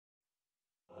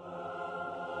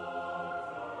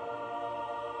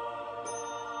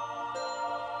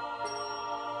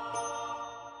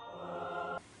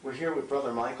We're here with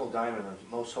Brother Michael Diamond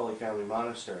of Most Holy Family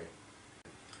Monastery.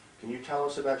 Can you tell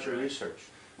us about your research?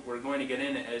 We're going to get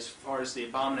in as far as the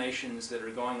abominations that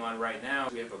are going on right now.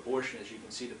 We have abortion, as you can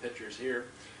see the pictures here.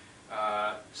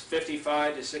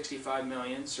 55 to 65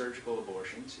 million surgical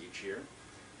abortions each year.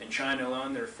 In China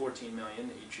alone, there are 14 million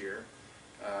each year.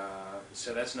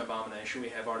 So that's an abomination. We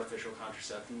have artificial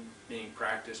contraception being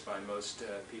practiced by most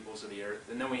peoples of the earth.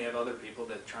 And then we have other people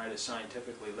that try to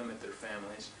scientifically limit their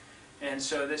families. And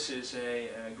so this is a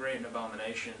great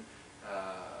abomination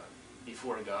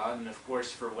before God. And of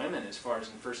course for women, as far as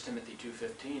in 1 Timothy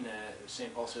 2:15,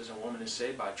 St. Paul says a woman is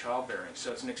saved by childbearing.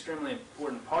 So it's an extremely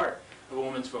important part of a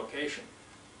woman's vocation.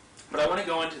 But I want to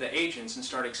go into the agents and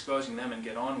start exposing them and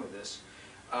get on with this.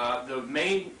 The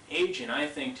main agent, I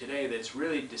think, today that's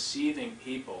really deceiving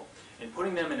people and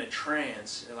putting them in a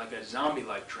trance, like a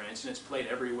zombie-like trance, and it's played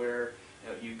everywhere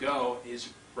you go, is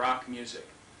rock music.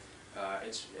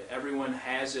 Everyone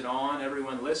has it on,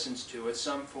 everyone listens to it,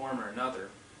 some form or another.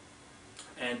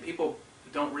 And people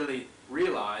don't really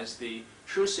realize the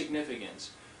true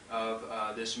significance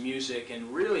of this music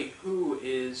and really who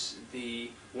is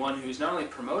the one who's not only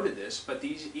promoted this, but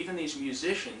even these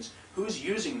musicians, who's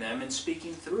using them and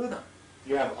speaking through them.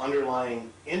 You have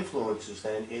underlying influences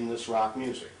then in this rock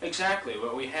music. Exactly.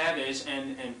 What we have is,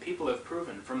 and people have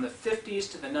proven, from the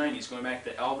 50s to the 90s, going back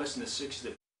to Elvis in the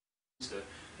 60s,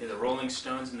 the Rolling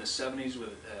Stones in the 70s with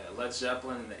Led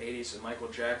Zeppelin in the 80s and Michael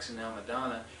Jackson, now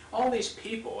Madonna, all these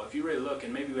people, if you really look,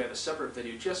 and maybe we have a separate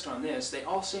video just on this, they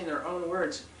all say in their own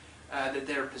words that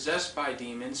they're possessed by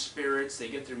demons, spirits, they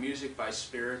get their music by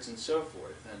spirits and so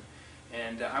forth.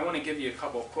 And I want to give you a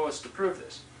couple of quotes to prove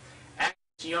this. Alex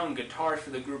Young, guitarist for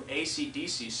the group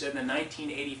AC/DC, said in the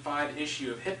 1985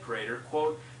 issue of Hit Parader,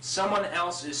 quote, "Someone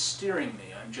else is steering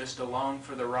me. I'm just along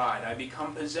for the ride. I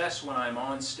become possessed when I'm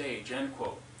on stage," end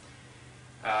quote.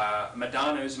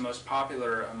 Madonna, who's the most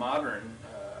popular modern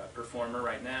performer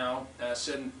right now,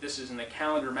 said, this is in the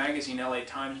Calendar magazine, LA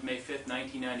Times, May 5th,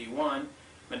 1991,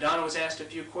 Madonna was asked a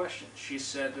few questions. She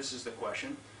said, this is the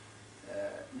question,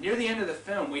 near the end of the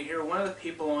film, we hear one of the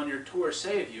people on your tour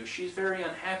say of you, she's very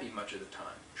unhappy much of the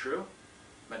time. True?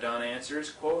 Madonna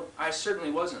answers, quote, "I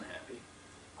certainly was unhappy."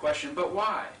 Question, but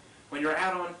why? When you're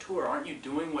out on tour, aren't you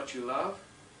doing what you love?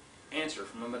 Answer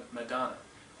from Madonna,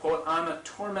 quote, "I'm a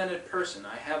tormented person.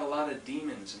 I have a lot of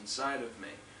demons inside of me.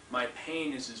 My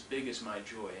pain is as big as my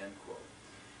joy," end quote.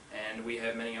 And we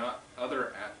have many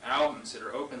other albums that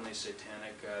are openly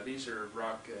satanic. These are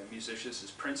rock musicians. This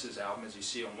is Prince's album, as you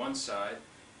see on one side.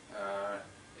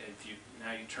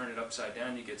 Now you turn it upside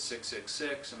down, you get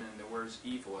 666. I mean, the word's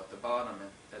evil at the bottom. And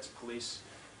that's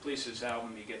Police's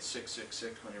album. You get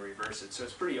 666 when you reverse it. So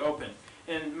it's pretty open.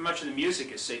 And much of the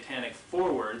music is satanic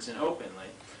forwards and openly.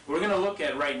 What we're going to look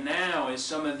at right now is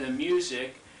some of the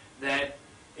music that,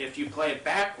 if you play it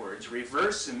backwards,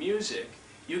 reverse the music,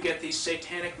 you get these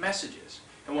satanic messages.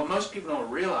 And what most people don't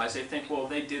realize, they think, well,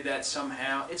 they did that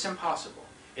somehow. It's impossible.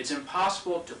 It's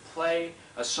impossible to play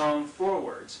a song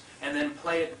forwards and then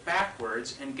play it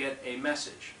backwards and get a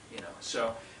message.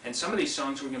 So, and some of these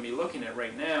songs we're going to be looking at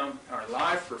right now are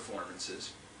live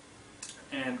performances,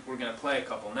 and we're going to play a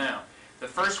couple now. The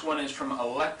first one is from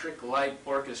Electric Light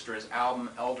Orchestra's album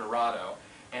El Dorado.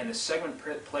 And the segment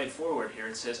played forward here,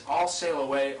 it says, "All sail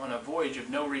away on a voyage of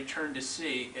no return to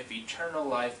sea, if eternal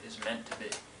life is meant to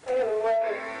be."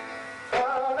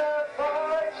 On a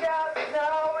voyage of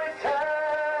no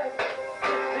return to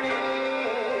sea,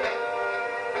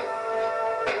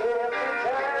 if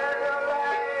eternal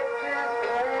life is meant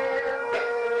to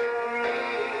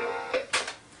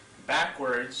be.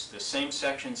 Backwards, the same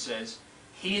section says,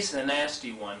 "He's the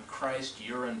nasty one, Christ,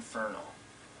 you're infernal."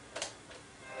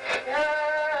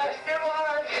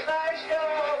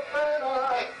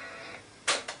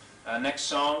 Next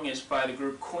song is by the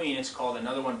group Queen. It's called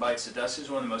 "Another One Bites the Dust." It's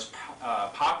one of the most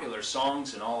popular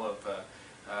songs in all of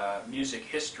music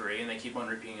history, and they keep on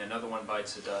repeating "Another One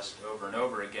Bites the Dust" over and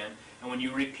over again. And when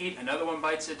you repeat "Another One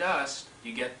Bites the Dust,"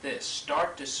 you get this: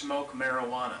 "Start to smoke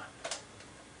marijuana."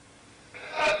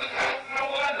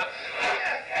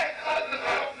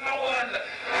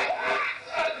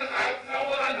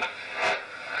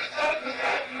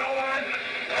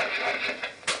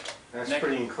 That's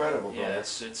pretty incredible, yeah,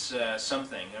 it's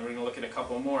something. And we're going to look at a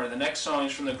couple more. The next song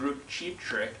is from the group Cheap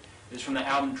Trick. It's from the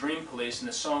album Dream Police, and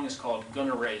the song is called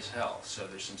 "Gonna Raise Hell." So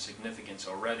there's some significance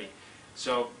already.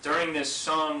 So during this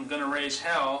song, "Gonna Raise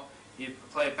Hell," you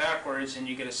play it backwards, and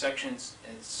you get a section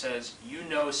that says, "You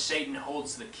know Satan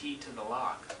holds the key to the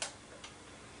lock."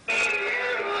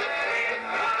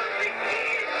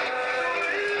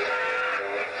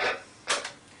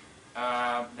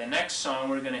 The next song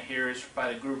we're going to hear is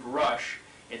by the group Rush.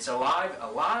 It's a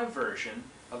live version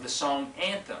of the song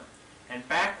Anthem. And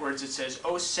backwards it says,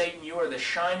 "Oh Satan, you are the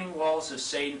shining walls of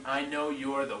Satan. I know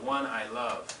you are the one I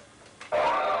love."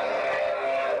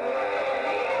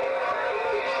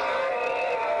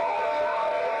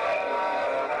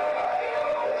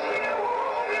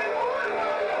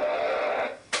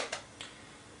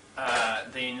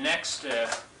 The next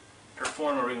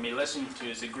performer we're going to be listening to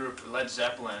is the group Led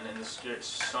Zeppelin and the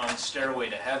song "Stairway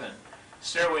to Heaven."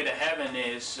 "Stairway to Heaven"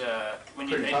 is when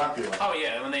you Pretty popular. Oh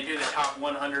yeah, when they do the top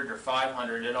 100 or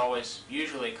 500, it always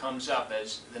usually comes up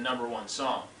as the #1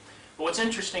 song. But what's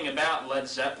interesting about Led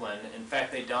Zeppelin, in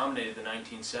fact, they dominated the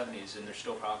 1970s and they're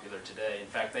still popular today. In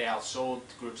fact, they outsold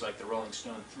groups like the Rolling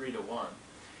Stones 3-1.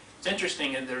 It's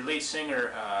interesting that their lead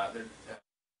singer,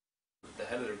 the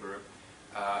head of their group,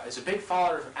 is a big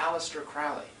follower of Aleister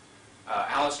Crowley.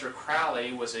 Aleister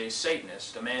Crowley was a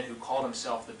Satanist, a man who called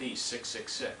himself the Beast,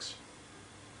 666.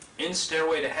 In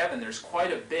 "Stairway to Heaven," there's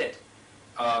quite a bit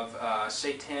of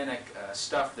satanic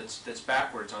stuff that's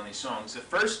backwards on these songs. The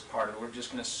first part of it, we're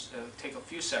just going to take a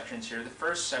few sections here. The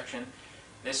first section,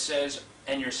 this says,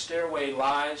 "And your stairway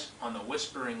lies on the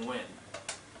whispering wind."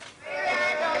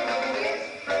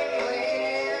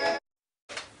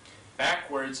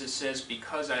 Backwards it says,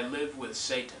 "Because I live with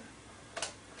Satan."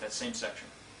 That same section.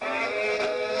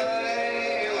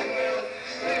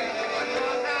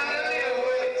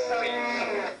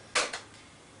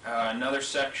 Another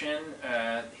section,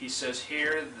 he says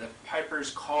here, "The piper's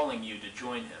calling you to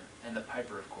join him." And the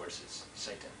piper, of course, is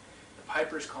Satan. The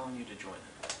piper's calling you to join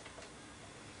him.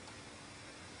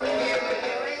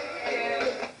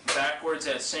 Backwards,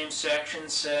 that same section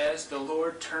says, "The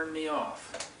Lord turned me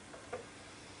off."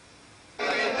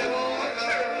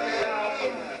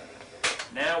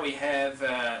 Now we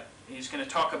have, he's going to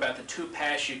talk about the two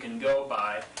paths you can go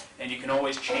by, and you can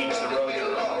always change the road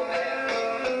you're on.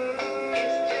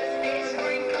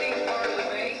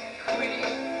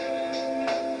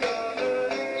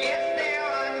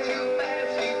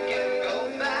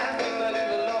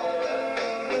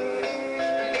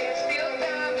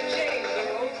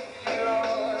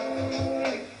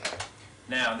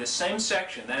 Now, the same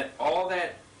section,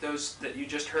 those that you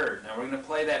just heard, now we're going to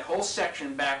play that whole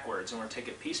section backwards, and we're going to take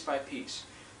it piece by piece.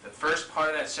 The first part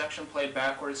of that section played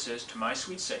backwards says, "To my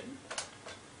sweet Satan."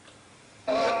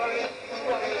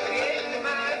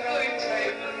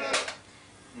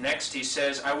 Next he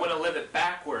says, "I want to live it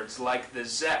backwards like the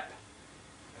Zepp,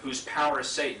 whose power is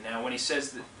Satan." Now when he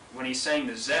says that, when he's saying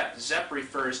the Zepp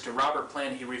refers to Robert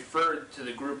Plant. He referred to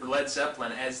the group Led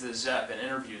Zeppelin as the Zepp in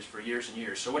interviews for years and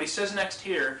years. So what he says next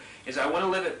here is, "I want to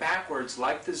live it backwards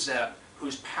like the Zepp,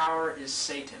 whose power is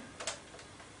Satan."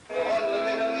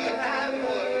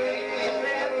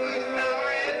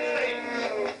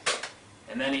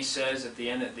 And then he says at the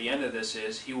end of this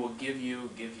is, "He will give you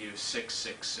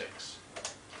 666.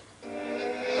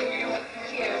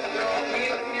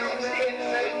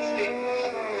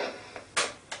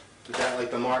 Is that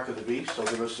like the mark of the beast? They'll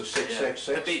give us the 666?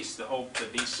 The beast, the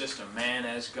beast system, man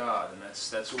as God, and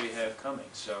that's what we have coming.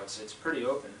 So it's pretty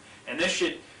open. And this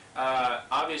should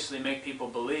obviously make people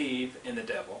believe in the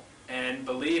devil, and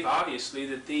believe, obviously,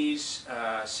 that these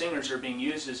singers are being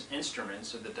used as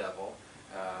instruments of the devil,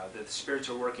 that the spirits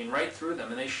are working right through them,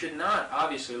 and they should not,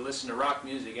 obviously, listen to rock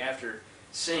music after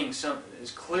seeing something as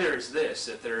clear as this,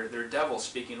 that they're devils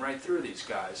speaking right through these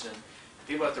guys. And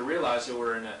people have to realize that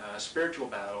we're in a spiritual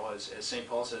battle, as St.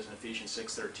 Paul says in Ephesians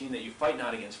 6:13, that you fight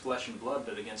not against flesh and blood,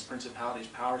 but against principalities,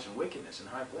 powers, and wickedness in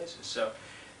high places. So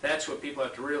that's what people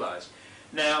have to realize.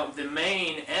 Now, the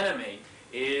main enemy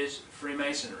is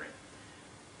Freemasonry.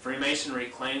 Freemasonry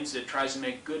claims it tries to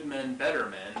make good men better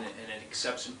men, and it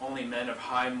accepts only men of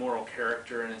high moral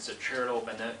character, and it's a charitable,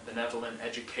 benevolent,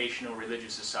 educational,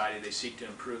 religious society. They seek to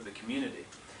improve the community.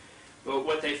 But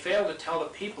what they fail to tell the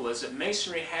people is that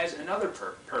Masonry has another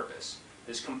purpose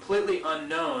that is completely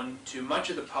unknown to much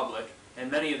of the public and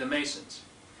many of the Masons.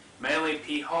 Manly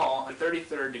P. Hall, a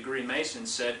 33rd degree Mason,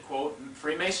 said, quote,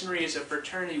 "Freemasonry is a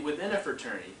fraternity within a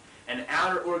fraternity, an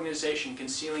outer organization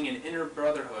concealing an inner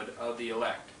brotherhood of the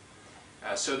elect."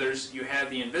 So you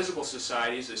have the invisible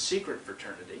societies, a secret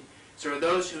fraternity. So there are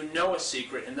those who know a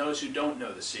secret and those who don't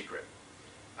know the secret.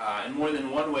 In more than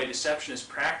one way, deception is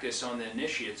practiced on the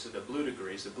initiates of the blue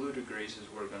degrees. The blue degrees, as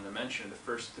we're going to mention, the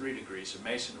first 3 degrees of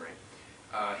Masonry.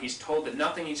 He's told that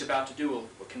nothing he's about to do will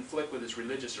conflict with his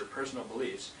religious or personal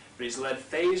beliefs, but he's led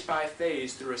phase by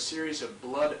phase through a series of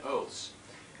blood oaths,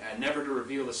 never to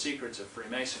reveal the secrets of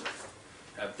Freemasonry.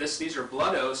 These are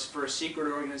blood oaths for a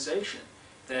secret organization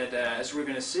that, as we're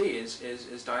going to see,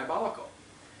 is diabolical.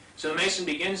 So the Mason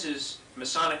begins his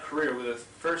Masonic career with the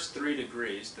first 3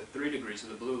 degrees, the 3 degrees of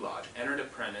the Blue Lodge: entered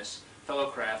apprentice, fellow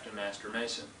craft, and master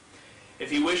mason. If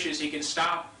he wishes, he can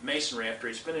stop Masonry after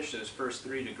he's finished those first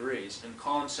 3 degrees and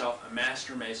call himself a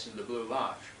master mason of the Blue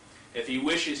Lodge. If he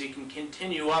wishes, he can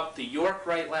continue up the York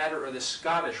Rite ladder or the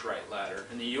Scottish Rite ladder.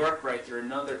 In the York Rite, there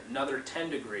are another 10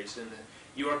 degrees in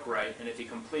the York Rite, and if he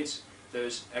completes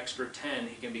those extra 10,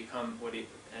 he can become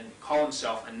and call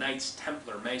himself a Knights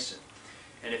Templar Mason.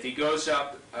 And if he goes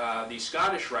up the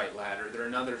Scottish Rite ladder, there are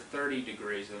another 30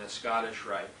 degrees in the Scottish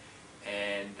Rite.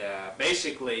 And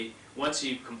basically, once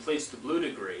he completes the blue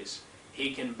degrees,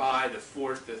 he can buy the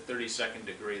 4th to 32nd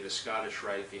degree of the Scottish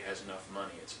Rite if he has enough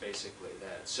money. It's basically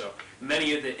that. So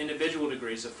many of the individual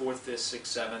degrees, the 4th, 5th,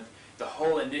 6th, 7th, the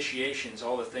whole initiations,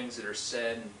 all the things that are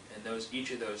said, and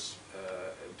each of those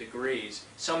degrees,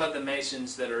 some of the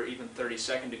Masons that are even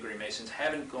 32nd degree Masons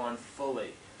haven't gone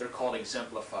fully. They're called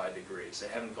exemplified degrees. They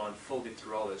haven't gone fully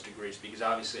through all those degrees because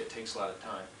obviously it takes a lot of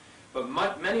time. But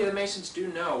many of the Masons do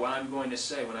know what I'm going to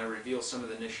say when I reveal some of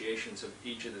the initiations of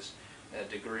each of these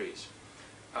degrees.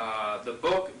 The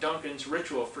book, Duncan's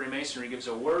Ritual of Freemasonry, gives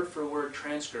a word-for-word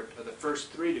transcript of the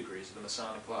first 3 degrees of the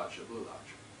Masonic Lodge, the Blue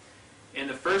Lodge. In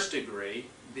the first degree,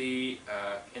 the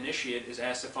initiate is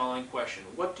asked the following question: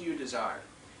 what do you desire?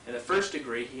 In the first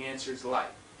degree, he answers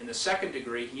light. In the second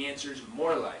degree, he answers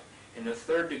more light. In the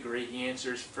third degree, he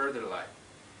answers further light.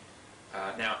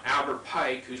 Now, Albert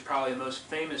Pike, who's probably the most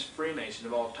famous Freemason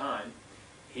of all time,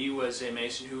 he was a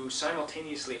Mason who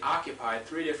simultaneously occupied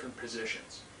 3 different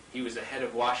positions. He was the head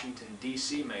of Washington,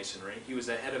 D.C. Masonry, he was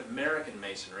the head of American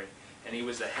Masonry, and he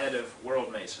was the head of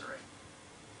World Masonry.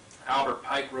 Albert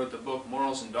Pike wrote the book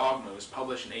Morals and Dogma. It was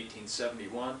published in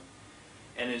 1871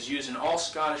 and is used in all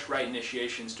Scottish Rite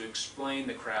initiations to explain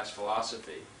the craft's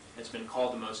philosophy. It's been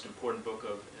called the most important book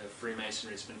of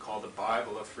Freemasonry. It's been called the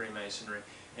Bible of Freemasonry,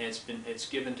 and it's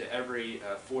given to every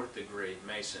 4th degree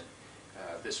Mason,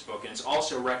 this book. And it's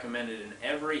also recommended in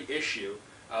every issue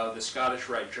of the Scottish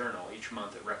Rite Journal. Each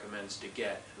month it recommends to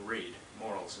get and read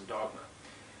Morals and Dogma.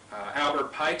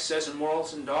 Albert Pike says in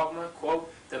Morals and Dogma,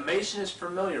 quote, "The Mason is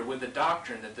familiar with the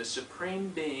doctrine that the Supreme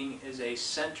Being is a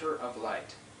center of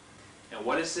light." And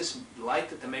what is this light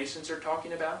that the Masons are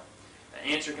talking about? The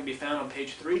answer can be found on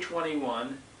page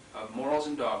 321 of Morals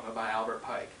and Dogma by Albert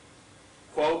Pike.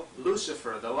 Quote,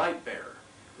 "Lucifer, the light bearer,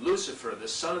 Lucifer, the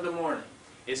son of the morning,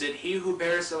 is it he who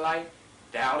bears the light?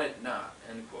 Doubt it not."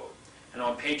 End quote. And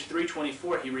on page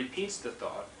 324, he repeats the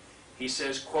thought. He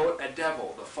says, quote, "A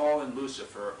devil, the fallen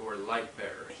Lucifer, or light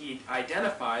bearer." He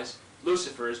identifies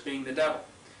Lucifer as being the devil.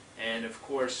 And of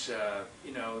course,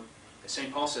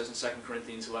 St. Paul says in 2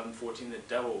 Corinthians 11:14, the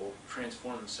devil will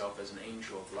transform himself as an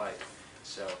angel of light.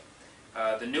 So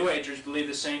the New Agers believe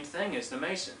the same thing as the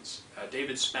Masons.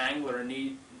 David Spangler,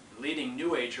 a leading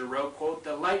New Ager, wrote, quote,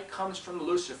 "The light comes from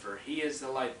Lucifer. He is the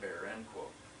light bearer," end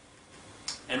quote.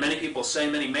 And many people say,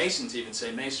 many Masons even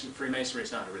say, Freemasonry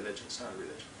is not a religion. It's not a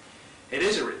religion. It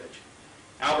is a religion.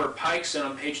 Albert Pike said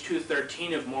on page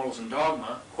 213 of Morals and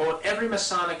Dogma, quote, "Every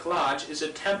Masonic lodge is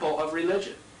a temple of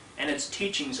religion, and its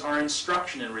teachings are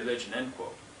instruction in religion," end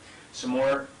quote. Some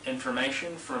more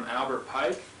information from Albert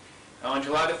Pike. On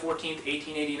July the 14th,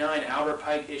 1889, Albert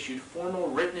Pike issued formal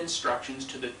written instructions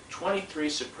to the 23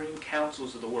 Supreme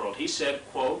Councils of the world. He said,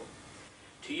 quote,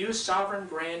 "To you, Sovereign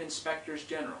Grand Inspectors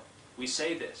General, we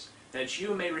say this, that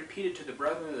you may repeat it to the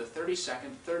brethren of the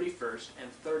 32nd, 31st,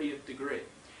 and 30th degree.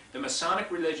 The Masonic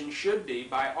religion should be,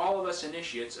 by all of us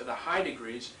initiates of the high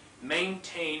degrees,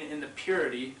 maintained in the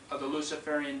purity of the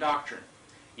Luciferian doctrine.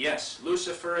 Yes,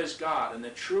 Lucifer is God, and the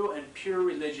true and pure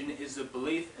religion is the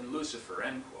belief in Lucifer,"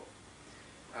 end quote.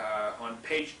 On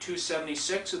page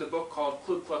 276 of the book called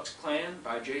Ku Klux Klan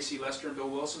by J.C. Lester and Bill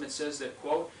Wilson, it says that,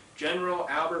 quote, "General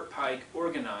Albert Pike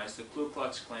organized the Ku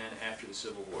Klux Klan after the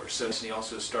Civil War." So he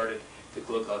also started the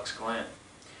Ku Klux Klan.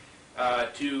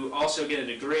 To also get a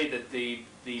degree that the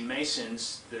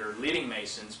Masons, that are leading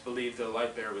Masons, believe the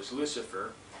light bearer was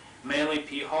Lucifer, Manly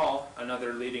P. Hall,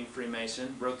 another leading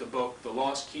Freemason, wrote the book The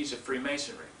Lost Keys of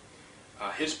Freemasonry.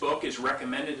 His book is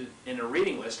recommended in a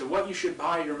reading list of what you should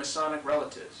buy your Masonic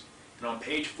relatives. And on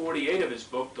page 48 of his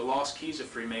book, The Lost Keys of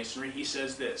Freemasonry, he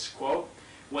says this, quote,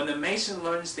 "When the Mason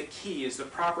learns the key is the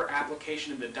proper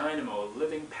application of the dynamo of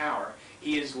living power,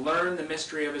 he has learned the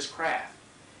mystery of his craft.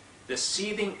 The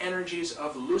seething energies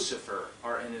of Lucifer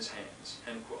are in his hands,"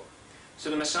 end quote.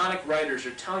 So the Masonic writers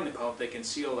are telling the public they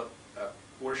conceal a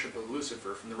worship of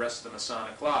Lucifer from the rest of the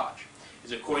Masonic Lodge.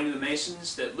 It's according to the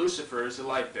Masons that Lucifer is the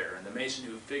light bearer, and the Mason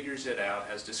who figures it out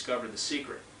has discovered the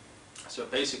secret. So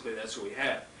basically that's what we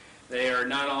have. They are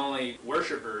not only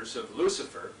worshippers of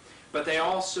Lucifer, but they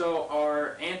also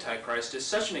are antichrist to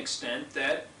such an extent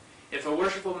that if a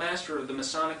worshipful master of the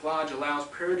Masonic Lodge allows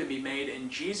prayer to be made in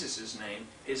Jesus' name,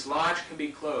 his lodge can be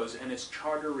closed and its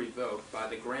charter revoked by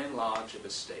the Grand Lodge of a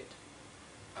state.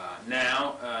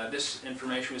 This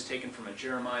information was taken from a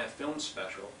Jeremiah film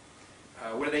special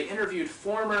where they interviewed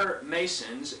former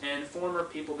Masons and former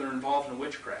people that are involved in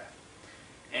witchcraft.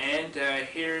 And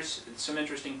here's some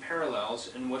interesting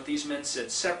parallels in what these men said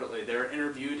separately. They're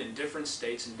interviewed in different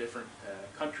states and different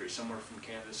countries, some were from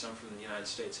Canada, some from the United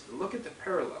States. Look at the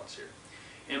parallels here.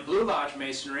 In Blue Lodge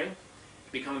Masonry,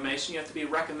 to become a Mason, you have to be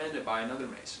recommended by another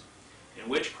Mason. In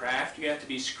witchcraft, you have to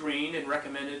be screened and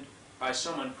recommended by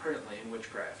someone currently in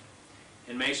witchcraft.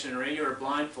 In Masonry, you are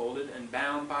blindfolded and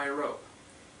bound by a rope.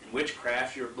 In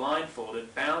witchcraft, you are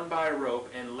blindfolded, bound by a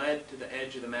rope, and led to the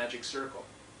edge of the magic circle.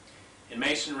 In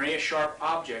Masonry, a sharp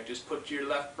object is put to your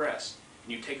left breast,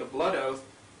 and you take a blood oath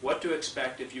what to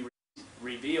expect if you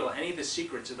reveal any of the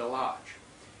secrets of the lodge.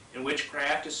 In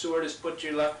witchcraft, a sword is put to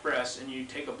your left breast, and you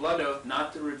take a blood oath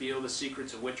not to reveal the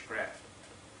secrets of witchcraft.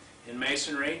 In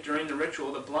Masonry, during the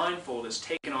ritual, the blindfold is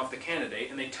taken off the candidate,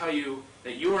 and they tell you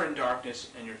that you are in darkness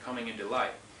and you're coming into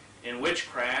light. In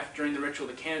witchcraft, during the ritual,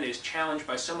 the candidate is challenged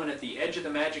by someone at the edge of the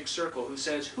magic circle who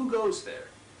says, "Who goes there?"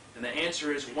 And the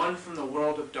answer is, "One from the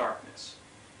world of darkness."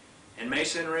 In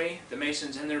Masonry, the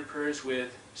Masons end their prayers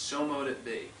with, "So mote it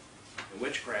be." In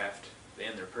witchcraft, they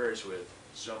end their prayers with,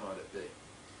 "So mote it be."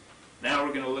 Now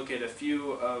we're going to look at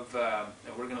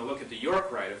we're going to look at the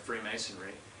York Rite of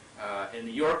Freemasonry. In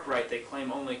the York Rite, they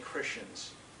claim only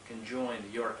Christians can join the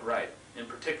York Rite. In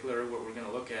particular, what we're going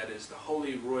to look at is the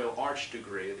Holy Royal Arch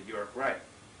degree of the York Rite.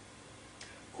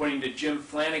 According to Jim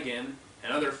Flanagan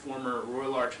and other former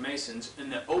Royal Arch Masons, in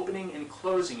the opening and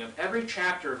closing of every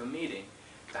chapter of a meeting,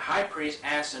 the high priest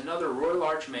asks another Royal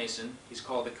Arch Mason, he's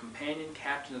called the companion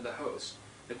captain of the host,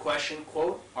 the question,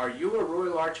 quote, "Are you a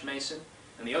Royal Arch Mason?"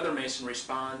 And the other Mason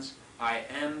responds, "I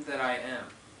am that I am."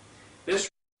 This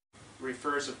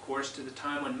refers, of course, to the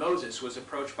time when Moses was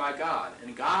approached by God,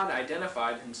 and God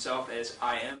identified himself as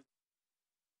 "I am."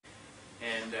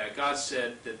 And God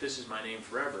said that this is my name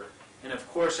forever. And of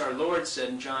course, our Lord said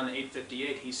in John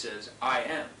 8:58, he says, "I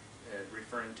am,"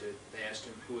 referring to, they asked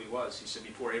him who he was. He said,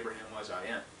 "Before Abraham was, I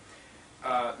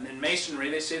am." In Masonry,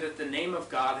 they say that the name of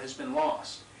God has been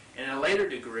lost. And in a later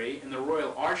degree, in the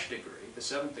Royal Arch degree, the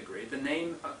 7th degree, the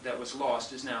name that was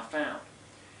lost is now found.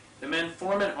 The men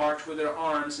form an arch with their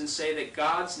arms and say that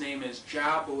God's name is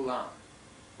Jabulam,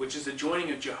 which is the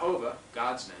joining of Jehovah,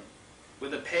 God's name,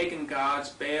 with the pagan gods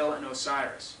Baal and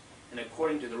Osiris. And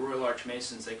according to the Royal Arch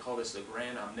Masons, they call this the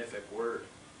Grand Omnific Word.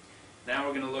 Now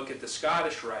we're going to look at the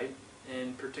Scottish Rite.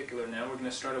 In particular now, we're going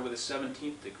to start with the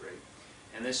 17th degree.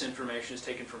 And this information is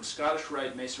taken from Scottish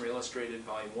Rite Masonry Illustrated,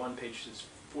 Volume 1, pages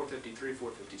 453,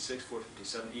 456,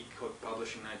 457, E-Cook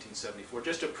Publishing, 1974,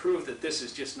 just to prove that this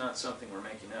is just not something we're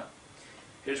making up.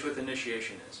 Here's what the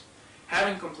initiation is.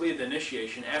 Having completed the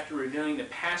initiation, after revealing the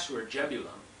password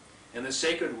Jebulum and the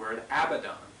sacred word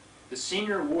Abaddon, the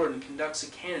senior warden conducts a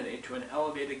candidate to an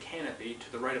elevated canopy to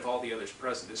the right of all the others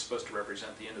present. This is supposed to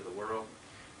represent the end of the world,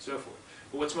 and so forth.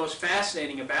 But what's most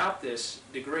fascinating about this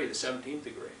degree, the 17th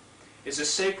degree, is the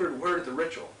sacred word of the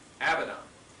ritual, Abaddon.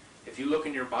 If you look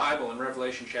in your Bible in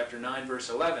Revelation chapter 9, verse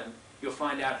 11, you'll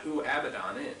find out who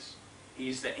Abaddon is.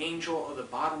 He's the angel of the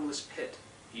bottomless pit.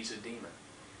 He's a demon.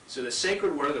 So the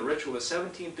sacred word of the ritual, the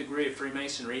 17th degree of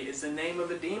Freemasonry, is the name of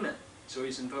a demon. So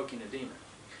he's invoking a demon.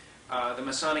 The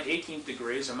Masonic 18th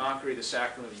degree is a mockery of the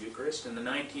sacrament of the Eucharist, and the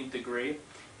 19th degree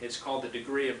is called the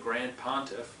degree of Grand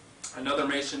Pontiff. Another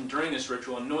Mason during this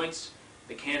ritual anoints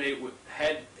the candidate with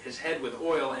his head with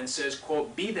oil and says,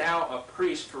 quote, "Be thou a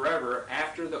priest forever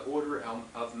after the order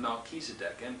of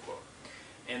Melchizedek," end quote.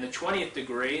 In the 20th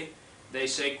degree, they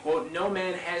say, quote, "No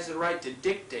man has the right to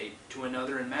dictate to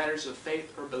another in matters of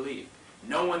faith or belief.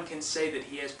 No one can say that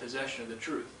he has possession of the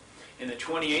truth." In the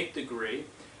 28th degree,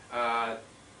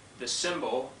 the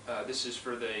symbol, this is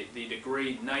for the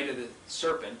degree Knight of the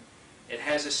Serpent, it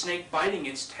has a snake biting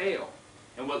its tail.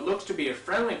 And what looks to be a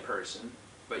friendly person,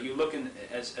 but you look in,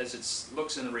 as it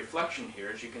looks in the reflection here,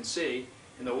 as you can see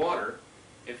in the water,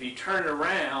 if you turn it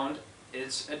around,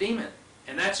 it's a demon.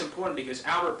 And that's important because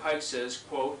Albert Pike says,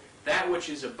 quote, "That which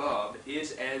is above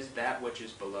is as that which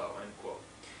is below," end quote.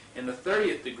 In the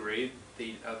 30th degree,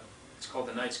 it's called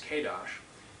the Knight's Kadosh,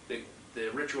 the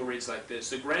ritual reads like this.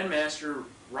 The Grand Master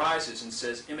rises and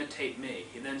says, "Imitate me."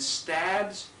 He then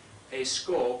stabs a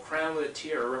skull crowned with a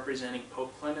tiara representing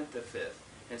Pope Clement V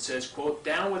and says, quote,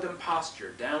 "Down with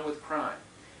imposture, down with crime."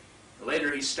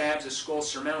 Later he stabs a skull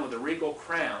surmounted with a regal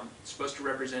crown, supposed to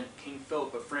represent King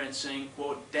Philip of France, saying,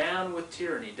 quote, "Down with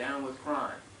tyranny, down with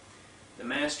crime." The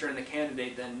master and the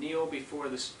candidate then kneel before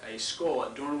a skull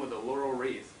adorned with a laurel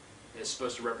wreath. It's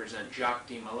supposed to represent Jacques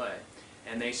de Molay.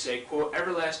 And they say, quote,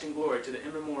 "Everlasting glory to the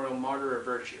immemorial martyr of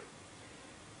virtue."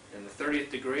 In the 30th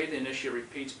degree, the initiate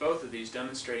repeats both of these,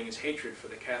 demonstrating his hatred for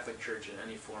the Catholic Church and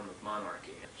any form of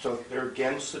monarchy. So they're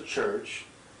against the church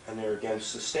and they're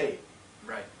against the state.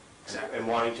 Right, exactly. And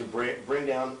wanting to bring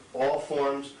down all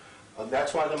forms of,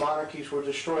 that's why the monarchies were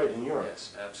destroyed in Europe.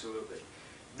 Yes, absolutely.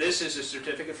 This is a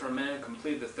certificate from a man who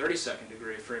completed the 32nd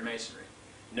degree of Freemasonry.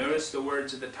 Notice the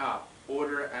words at the top,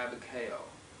 order ab chaos,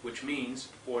 which means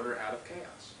order out of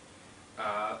chaos.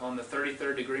 On the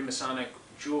 33rd degree Masonic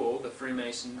jewel, the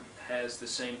Freemason has the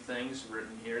same things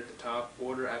written here at the top,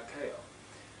 order ab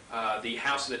chaos. The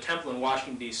House of the Temple in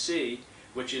Washington, D.C.,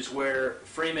 which is where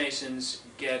Freemasons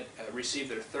receive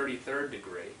their 33rd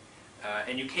degree.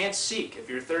 And you can't seek, if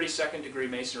you're a 32nd degree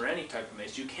Mason or any type of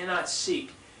Mason, you cannot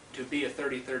seek to be a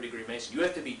 33rd degree Mason. You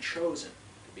have to be chosen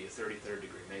to be a 33rd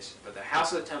degree Mason. But the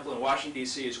House of the Temple in Washington,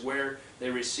 D.C. is where they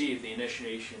receive the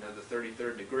initiation of the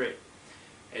 33rd degree.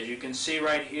 As you can see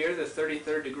right here, the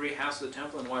 33rd degree House of the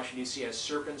Temple in Washington, D.C. has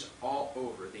serpents all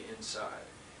over the inside.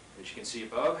 As you can see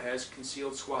above, has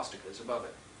concealed swastikas above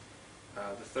it.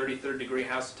 The 33rd degree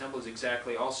House of the Temple is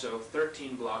exactly also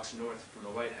 13 blocks north from the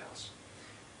White House.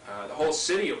 The whole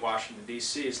city of Washington,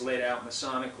 D.C. is laid out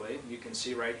Masonically. You can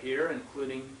see right here,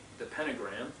 including the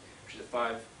pentagram, which is a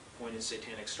 5-pointed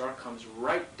satanic star, comes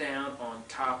right down on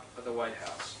top of the White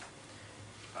House.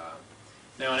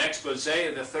 Now, an exposé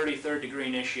of the 33rd degree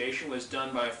initiation was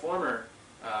done by a former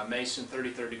Mason,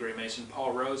 33rd degree Mason,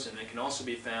 Paul Rosen. It can also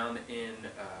be found in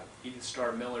Edith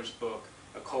Starr Miller's book,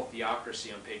 Occult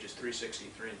Theocracy, on pages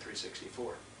 363 and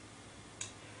 364.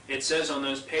 It says on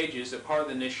those pages that part of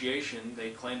the initiation, they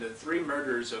claim that 3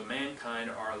 murders of mankind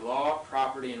are law,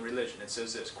 property, and religion. It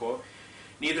says this, quote,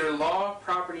 "Neither law,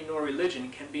 property, nor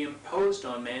religion can be imposed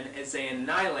on man as they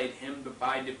annihilate him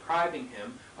by depriving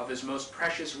him of his most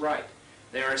precious right.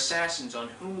 They are assassins on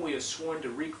whom we have sworn to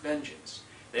wreak vengeance.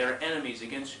 They are enemies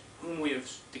against whom we have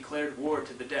declared war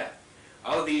to the death.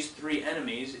 Of these 3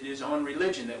 enemies, it is on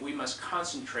religion that we must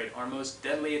concentrate our most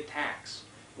deadly attacks.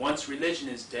 Once religion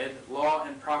is dead, law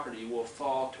and property will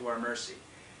fall to our mercy,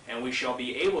 and we shall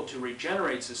be able to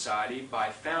regenerate society by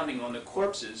founding on the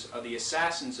corpses of the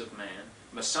assassins of man,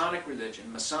 Masonic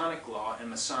religion, Masonic law, and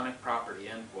Masonic property,"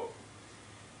 end quote.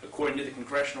 According to the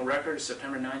Congressional Record of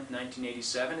September 9,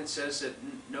 1987, it says that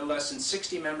no less than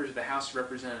 60 members of the House of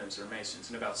Representatives are Masons,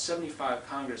 and about 75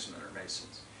 congressmen are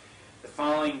Masons. The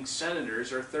following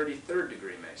senators are 33rd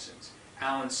degree Masons: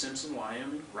 Alan Simpson,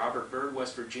 Wyoming; Robert Byrd,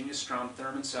 West Virginia; Strom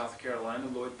Thurmond, South Carolina;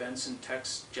 Lloyd Benson,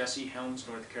 Texas; Jesse Helms,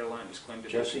 North Carolina, who's claimed to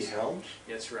be Jesse Helms?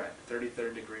 That's right,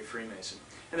 33rd degree Freemason.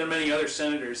 And there are many other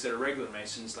senators that are regular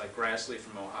Masons, like Grassley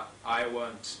from Iowa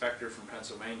and Specter from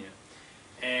Pennsylvania.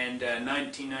 And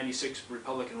 1996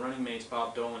 Republican running mates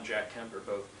Bob Dole and Jack Kemp are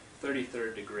both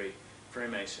 33rd degree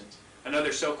Freemasons.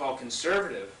 Another so-called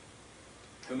conservative,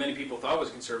 who many people thought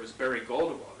was conservative, is Barry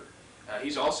Goldwater.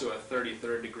 He's also a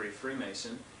 33rd degree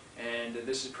Freemason, and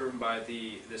this is proven by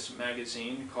this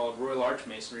magazine called Royal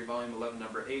Archmasonry, Volume 11,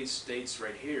 Number 8, states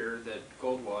right here that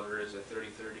Goldwater is a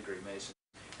 33rd degree Mason.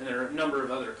 And there are a number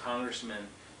of other congressmen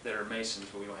that are Masons,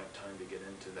 but we don't have time to get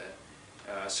into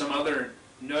that. Some other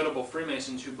notable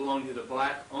Freemasons who belong to the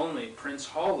black-only Prince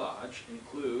Hall Lodge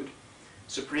include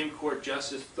Supreme Court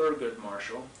Justice Thurgood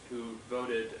Marshall, who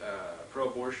voted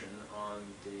pro-abortion on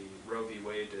the Roe v.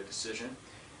 Wade decision,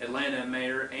 Atlanta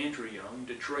Mayor Andrew Young,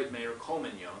 Detroit Mayor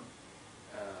Coleman Young,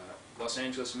 Los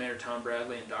Angeles Mayor Tom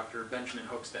Bradley, and Dr. Benjamin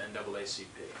Hooks, the NAACP.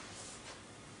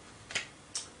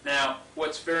 Now,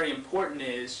 what's very important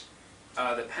is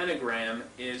the pentagram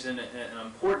is an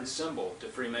important symbol to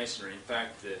Freemasonry. In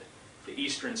fact, the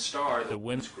Eastern Star, the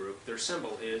women's group, their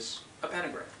symbol is a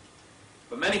pentagram.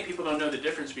 But many people don't know the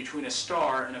difference between a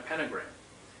star and a pentagram.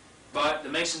 But the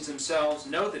Masons themselves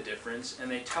know the difference, and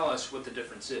they tell us what the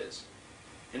difference is.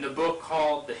 In the book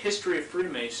called The History of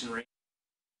Freemasonry, it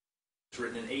was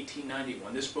written in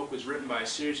 1891. This book was written by a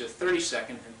series of 32nd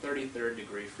and 33rd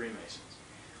degree Freemasons.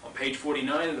 On page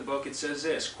 49 of the book it says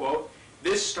this, quote,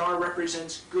 "This star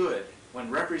represents good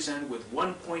when represented with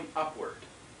 1 point upward."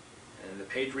 And the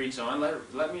page reads on,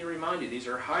 let me remind you, these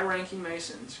are high-ranking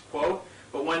Masons, quote,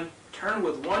 "But when turned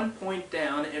with 1 point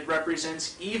down, it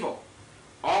represents evil,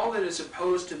 all that is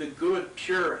opposed to the good,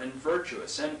 pure, and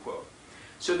virtuous," end quote.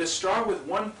 So the star with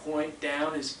 1 point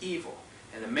down is evil,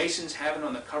 and the Masons have it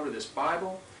on the cover of this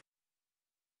Bible.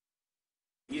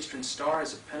 The Eastern Star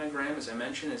is a pentagram, as I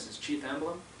mentioned, as its chief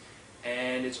emblem.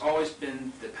 And it's always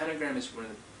been, the pentagram is one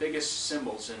of the biggest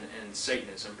symbols in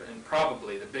Satanism, and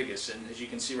probably the biggest. And as you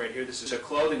can see right here, this is a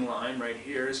clothing line right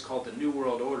here. It's called the New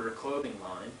World Order clothing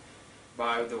line.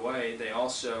 By the way, they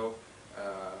also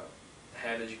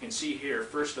have, as you can see here,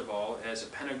 first of all, as a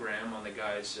pentagram on the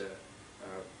guy's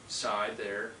side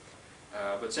there.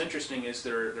 What's interesting is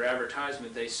their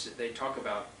advertisement, they talk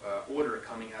about order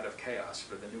coming out of chaos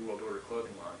for the New World Order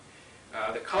clothing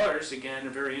line. The colors, again, are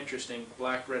very interesting,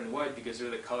 black, red, and white, because they're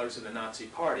the colors of the Nazi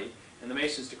Party. And the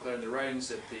Masons declare in their writings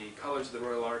that the colors of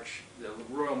the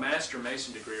Royal Master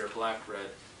Mason degree are black, red,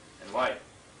 and white.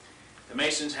 The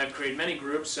Masons have created many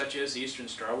groups, such as the Eastern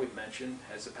Star, we've mentioned,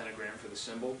 has the pentagram for the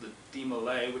symbol, the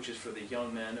Demolay, which is for the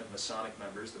young men of Masonic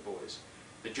members, the boys,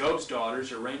 the Job's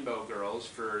Daughters, or Rainbow Girls,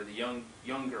 for the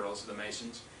young girls of the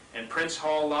Masons, and Prince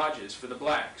Hall Lodges for the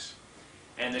blacks.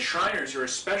 And the Shriners are a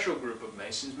special group of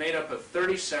Masons made up of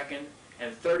 32nd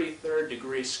and 33rd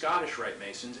degree Scottish Rite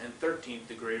Masons and 13th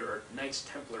degree or Knights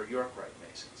Templar York Rite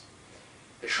Masons.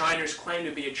 The Shriners claim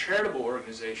to be a charitable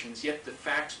organization, yet the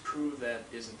facts prove that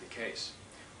isn't the case.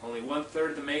 Only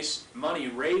 1/3 of the money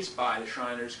raised by the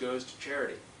Shriners goes to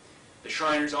charity. The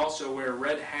Shriners also wear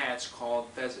red hats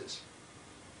called fezzes.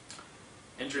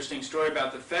 Interesting story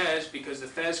about the fez, because the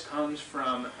fez comes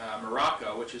from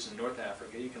Morocco, which is in North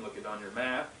Africa. You can look it on your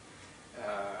map.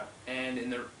 And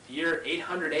in the year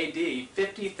 800 AD,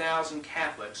 50,000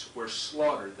 Catholics were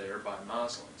slaughtered there by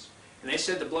Muslims. And they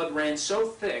said the blood ran so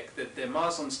thick that the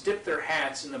Muslims dipped their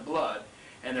hats in the blood,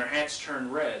 and their hats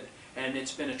turned red. And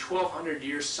it's been a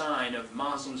 1,200-year sign of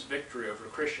Muslims' victory over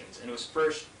Christians. And it was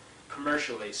first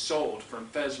commercially sold from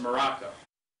Fez, Morocco.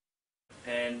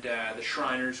 And the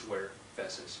Shriners wear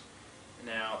fezzes.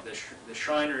 Now, the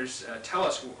Shriners tell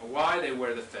us why they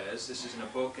wear the fez. This is in a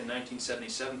book in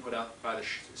 1977 put out by the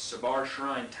Sabar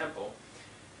Shrine Temple.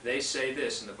 They say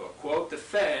this in the book, quote, "The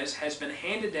fez has been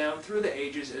handed down through the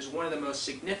ages as one of the most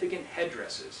significant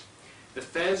headdresses. The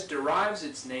fez derives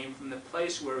its name from the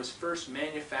place where it was first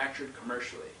manufactured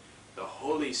commercially, the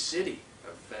holy city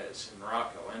of Fez in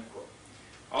Morocco," end quote.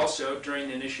 Also, during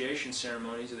the initiation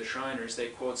ceremonies of the Shriners, they,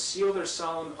 quote, "seal their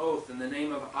solemn oath in the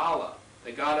name of Allah,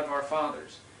 the God of our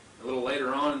fathers." A little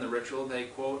later on in the ritual, they,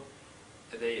 quote,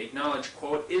 they acknowledge,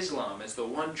 quote, "Islam as the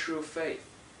one true faith."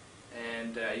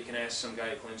 And you can ask some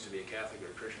guy who claims to be a Catholic or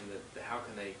a Christian that how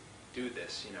can they do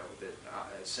this, you know,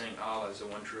 that saying Allah is the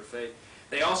one true faith.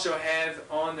 They also have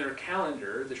on their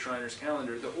calendar, the Shriners'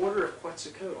 calendar, the Order of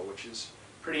Quetzalcoatl, which is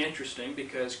pretty interesting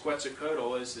because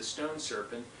Quetzalcoatl is the stone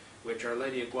serpent which Our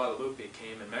Lady of Guadalupe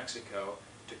came in Mexico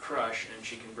to crush, and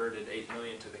she converted 8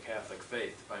 million to the Catholic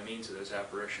faith by means of those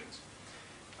apparitions.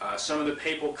 Some of the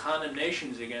papal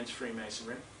condemnations against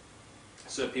Freemasonry,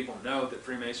 so people know that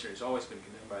Freemasonry has always been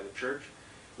condemned by the Church.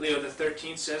 Leo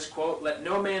XIII says, quote, "Let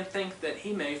no man think that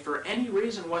he may, for any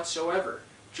reason whatsoever,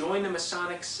 join the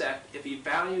Masonic sect if he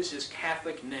values his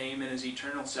Catholic name and his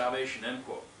eternal salvation," end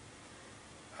quote.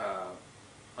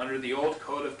 Under the old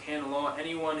code of canon law,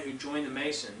 anyone who joined the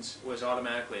Masons was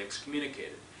automatically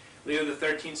excommunicated. Leo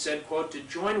XIII said, quote, "To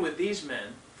join with these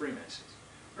men," Freemasons,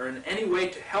 "or in any way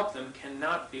to help them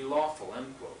cannot be lawful,"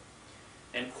 end quote.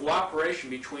 And cooperation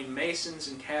between Masons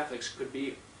and Catholics could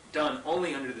be done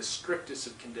only under the strictest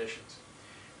of conditions.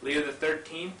 Leo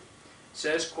XIII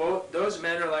says, quote, "Those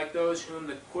men are like those whom,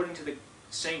 according to the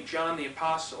St. John the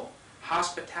Apostle,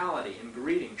 hospitality and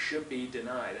greeting should be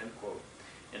denied," end quote.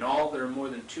 In all, there are more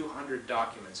than 200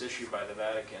 documents issued by the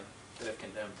Vatican that have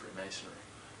condemned Freemasonry.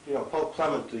 You know, Pope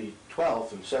Clement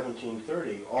XII in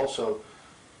 1730 also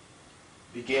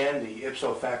began the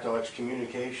ipso facto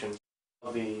excommunication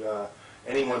of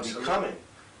anyone Absolutely. becoming,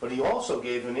 but he also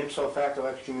gave an ipso facto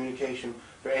excommunication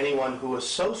for anyone who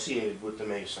associated with the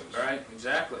Masons. Right,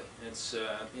 exactly. It's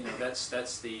you know, that's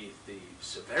the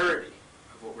severity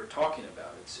of what we're talking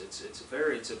about.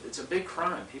 It's a big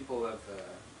crime. People have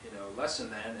you know,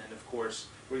 lessened that, and of course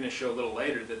we're going to show a little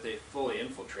later that they fully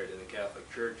infiltrated the Catholic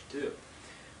Church too.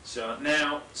 So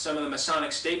now some of the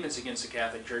Masonic statements against the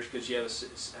Catholic Church, because you have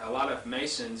a lot of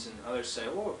Masons and others say,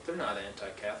 well, they're not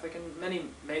anti-Catholic, and many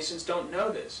Masons don't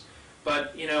know this.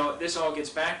 But, you know, this all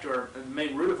gets back to the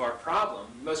main root of our problem.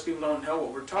 Most people don't know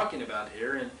what we're talking about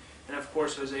here, and of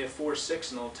course Hosea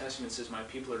 4:6 in the Old Testament says, "My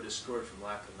people are destroyed from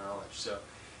lack of knowledge." So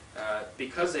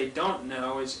because they don't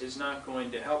know is not going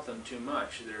to help them too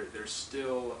much. They're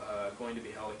still going to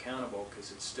be held accountable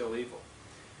because it's still evil.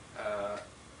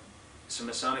 Some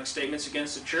Masonic statements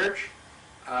against the Church.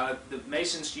 The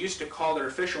Masons used to call their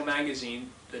official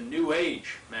magazine the New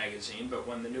Age magazine, but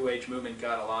when the New Age movement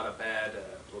got a lot of bad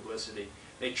publicity,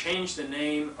 they changed the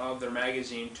name of their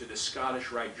magazine to the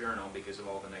Scottish Rite Journal because of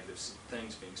all the negative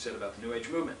things being said about the New Age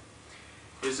movement.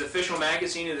 is the official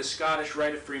magazine of the Scottish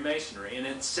Rite of Freemasonry, and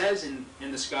it says in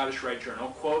the Scottish Rite Journal,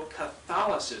 quote,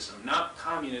 Catholicism, not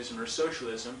communism or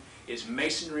socialism, is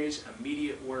Masonry's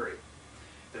immediate worry.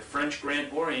 The French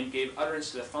Grand Orient gave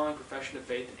utterance to the following profession of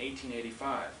faith in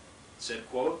 1885. It said,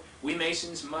 quote, we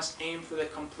Masons must aim for the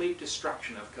complete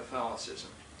destruction of Catholicism.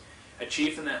 A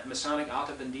chief in the Masonic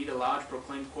Alta Vendita Lodge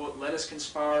proclaimed, quote, let us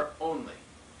conspire only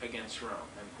against Rome,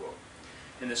 end quote.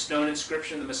 In the stone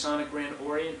inscription of the Masonic Grand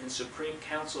Orient and Supreme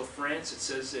Council of France, it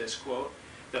says this, quote,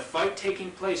 the fight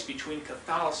taking place between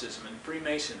Catholicism and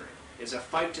Freemasonry is a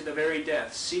fight to the very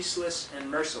death, ceaseless and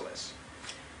merciless.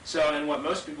 So, and what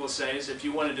most people say is if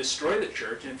you want to destroy the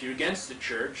church, and if you're against the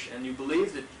church, and you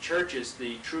believe that the church is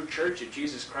the true church that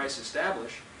Jesus Christ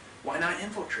established, why not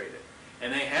infiltrate it?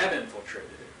 And they have infiltrated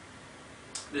it.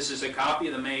 This is a copy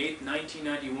of the May 8,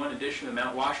 1991 edition of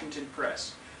Mount Washington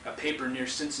Press, a paper near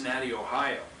Cincinnati,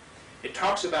 Ohio. It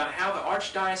talks about how the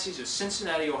Archdiocese of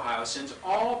Cincinnati, Ohio sends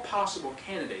all possible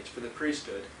candidates for the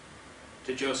priesthood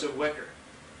to Joseph Wicker.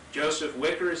 Joseph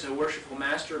Wicker is a worshipful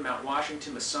master of Mount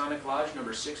Washington Masonic Lodge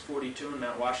number 642 in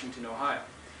Mount Washington, Ohio.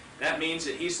 That means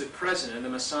that he's the president of the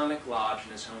Masonic Lodge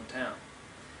in his hometown.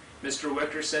 Mr.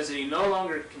 Wicker says that he no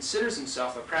longer considers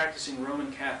himself a practicing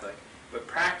Roman Catholic, but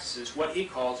practices what he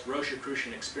calls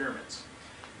Rosicrucian experiments.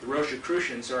 The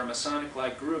Rosicrucians are a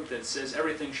Masonic-like group that says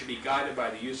everything should be guided by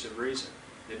the use of reason.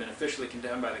 They've been officially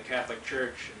condemned by the Catholic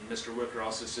Church, and Mr. Wicker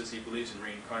also says he believes in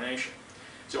reincarnation.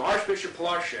 So Archbishop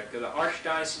Pilarczyk of the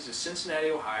Archdiocese of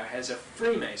Cincinnati, Ohio, has a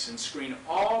Freemason screen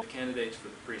all candidates for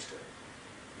the priesthood.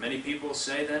 Many people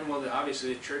say then, well,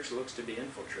 obviously the church looks to be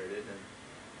infiltrated,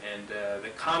 and the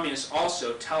communists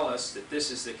also tell us that this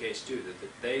is the case too,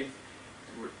 that they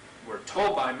were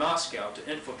told by Moscow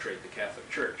to infiltrate the Catholic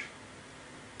Church.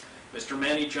 Mr.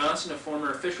 Manny Johnson, a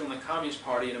former official in the Communist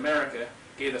Party in America,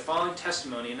 gave the following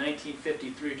testimony in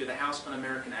 1953 to the House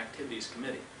Un-American Activities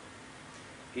Committee.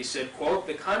 He said, quote,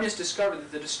 the communists discovered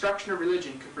that the destruction of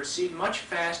religion could proceed much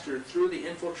faster through the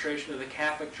infiltration of the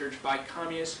Catholic Church by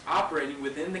communists operating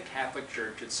within the Catholic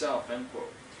Church itself, end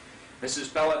quote.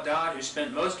 Mrs. Bella Dodd, who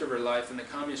spent most of her life in the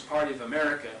Communist Party of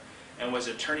America and was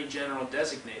Attorney General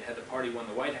designate had the party won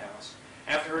the White House,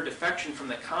 after her defection from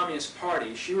the Communist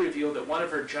Party, she revealed that one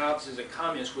of her jobs as a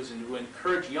communist was to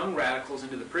encourage young radicals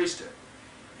into the priesthood.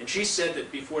 And she said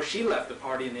that before she left the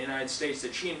party in the United States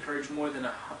that she encouraged more than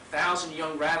 1,000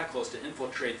 young radicals to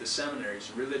infiltrate the seminaries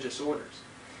and religious orders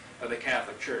of the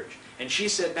Catholic Church. And she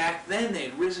said back then they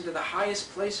had risen to the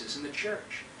highest places in the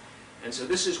church. And so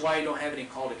this is why you don't have any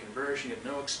call to conversion, you have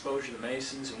no exposure to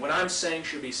Masons. And what I'm saying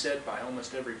should be said by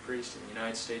almost every priest in the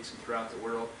United States and throughout the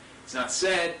world. It's not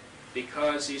said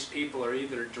because these people are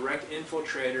either direct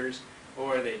infiltrators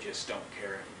or they just don't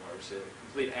care anymore. There's a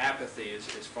complete apathy as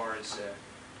far as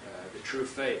the true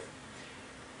faith.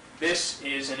 This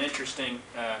is an interesting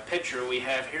picture we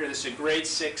have here. This is a grade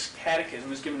 6 catechism. It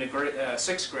was given to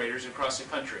 6th graders across the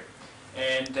country.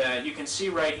 And you can see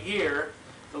right here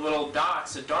the little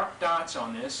dots, the dark dots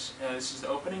on this. This is the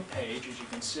opening page, as you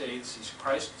can see. This is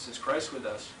Christ, this is Christ with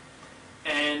us.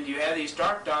 And you have these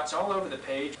dark dots all over the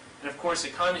page. And of course the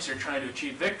communists are trying to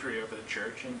achieve victory over the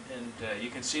church. And you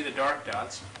can see the dark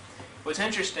dots. What's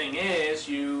interesting is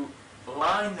you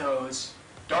line those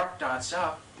dark dots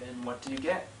up, and what do you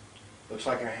get? Looks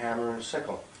like a hammer and a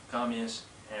sickle. Communist,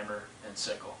 hammer, and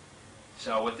sickle.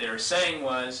 So what they were saying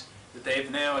was that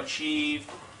they've now achieved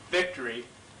victory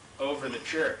over the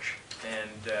church,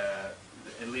 and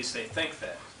at least they think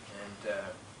that. And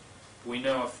we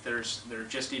know if there's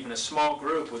just even a small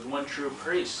group with one true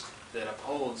priest that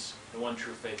upholds the one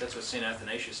true faith. That's what St.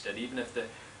 Athanasius did. Even if the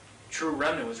true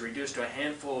remnant was reduced to a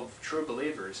handful of true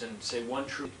believers and, say, one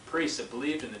true priest that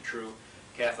believed in the true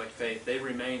Catholic faith, they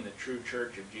remain the true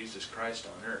church of Jesus Christ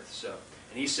on earth. So,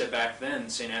 and he said back then,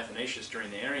 St. Athanasius, during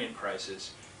the Arian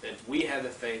crisis, that we have the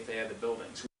faith, they have the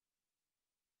buildings.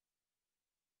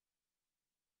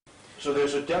 So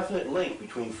there's a definite link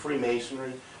between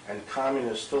Freemasonry and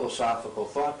communist philosophical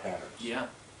thought patterns. Yeah,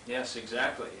 yes,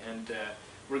 exactly. And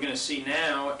we're going to see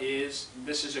now is,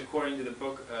 this is according to the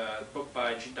book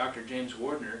by Dr. James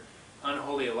Wardner,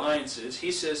 Unholy Alliances.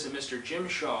 He says that Mr. Jim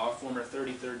Shaw, former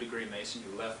 33rd degree Mason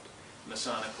who left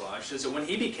Masonic Lodge, says that when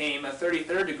he became a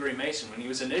 33rd degree Mason, when he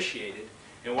was initiated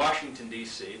in Washington,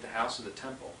 D.C., at the House of the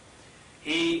Temple,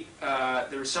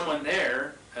 there was someone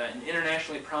there, an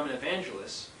internationally prominent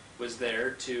evangelist, was there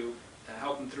to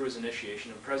help him through his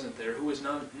initiation, and present there, who was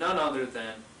none other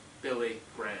than Billy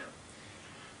Graham.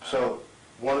 So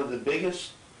one of the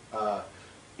biggest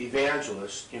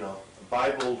evangelists,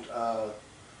 Bible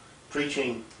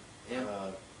preaching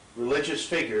religious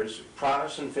figures,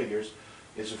 Protestant figures,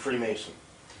 is a Freemason.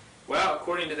 Well,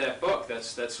 according to that book,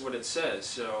 that's what it says.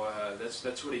 So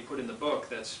that's what he put in the book.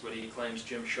 That's what he claims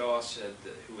Jim Shaw said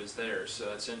who was there. So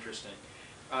that's interesting.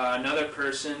 Another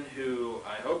person who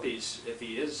I hope if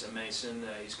he is a Mason,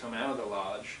 he's come out of the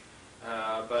lodge.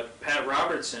 But Pat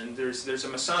Robertson, there's a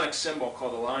Masonic symbol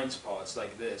called the lion's paw. It's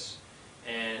like this,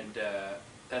 and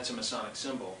that's a Masonic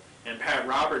symbol. And Pat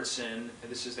Robertson,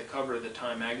 this is the cover of the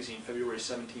Time magazine, February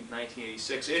 17,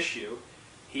 1986 issue.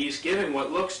 He's giving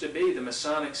what looks to be the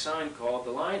Masonic sign called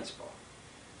the lion's paw.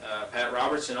 Pat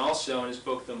Robertson also, in his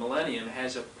book The Millennium,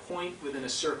 has a point within a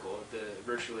circle at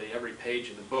virtually every page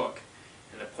of the book.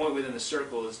 And the point within the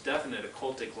circle is definite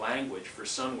occultic language for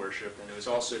sun worship, and it was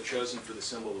also chosen for the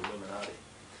symbol of Illuminati.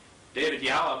 David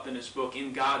Yallop, in his book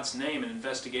In God's Name, An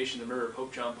Investigation of the Murder of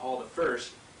Pope John Paul I,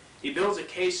 he builds a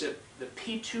case that the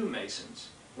P2 Masons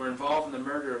were involved in the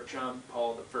murder of John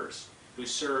Paul I, who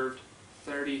served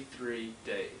 33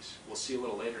 days. We'll see a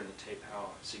little later in the tape how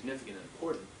significant and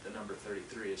important the number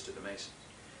 33 is to the Masons.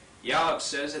 Yallop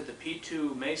says that the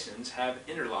P2 Masons have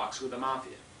interlocks with the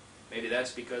Mafia. Maybe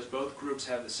that's because both groups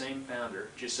have the same founder,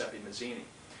 Giuseppe Mazzini.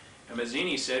 And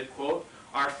Mazzini said, quote,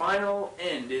 "Our final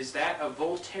end is that of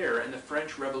Voltaire and the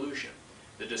French Revolution,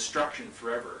 the destruction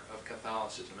forever of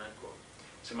Catholicism," end quote.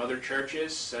 Some other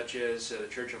churches, such as the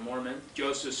Church of Mormon,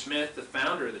 Joseph Smith, the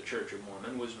founder of the Church of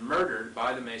Mormon, was murdered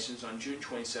by the Masons on June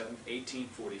 27,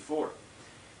 1844.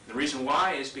 The reason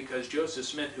why is because Joseph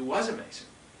Smith, who was a Mason,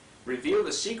 revealed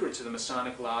the secrets of the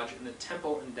Masonic Lodge in the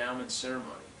Temple Endowment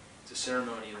Ceremony. It's a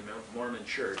ceremony in the Mormon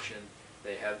Church, and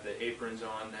they have the aprons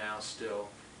on now still,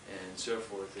 and so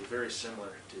forth. They're very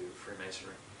similar to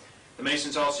Freemasonry. The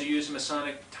Masons also use a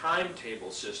Masonic timetable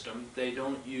system. They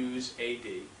don't use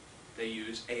AD. They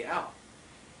use AL.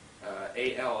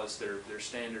 AL is their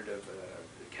standard of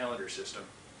calendar system.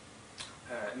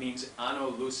 It means Anno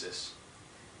Lucis,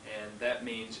 and that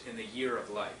means in the year of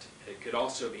light. It could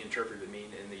also be interpreted to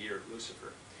mean in the year of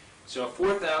Lucifer. So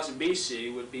 4000 BC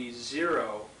would be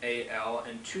 0 AL,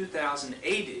 and 2000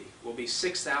 AD will be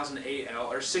 6000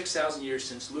 AL, or 6,000 years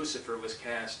since Lucifer was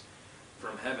cast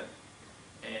from heaven.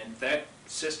 And that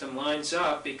system lines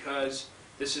up because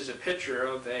this is a picture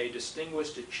of a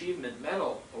Distinguished Achievement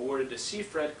Medal awarded to C.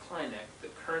 Fred Kleineck, the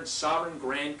current Sovereign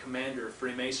Grand Commander of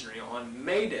Freemasonry, on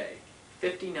May Day,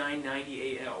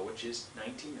 5990 AL, which is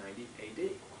 1990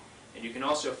 AD. And you can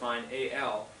also find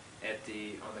AL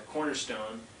on the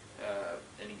cornerstone,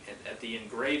 at the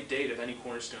engraved date of any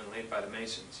cornerstone laid by the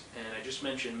Masons. And I just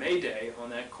mentioned May Day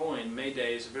on that coin. May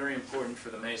Day is very important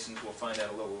for the Masons. We'll find out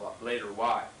a little later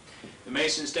why. The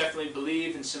Masons definitely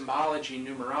believe in symbology and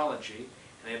numerology,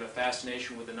 and they have a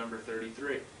fascination with the number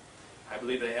 33. I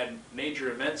believe they had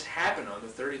major events happen on the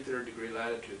 33rd degree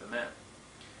latitude of the map.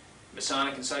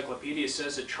 Masonic Encyclopedia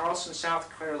says that Charleston,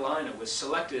 South Carolina was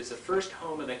selected as the first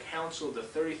home of the Council of the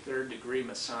 33rd degree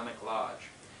Masonic Lodge.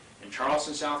 And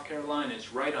Charleston, South Carolina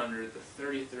is right under the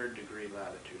 33rd degree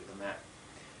latitude of the map.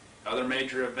 Other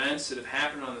major events that have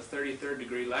happened on the 33rd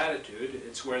degree latitude,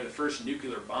 it's where the first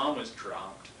nuclear bomb was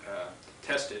dropped,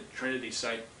 tested, Trinity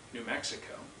Site, New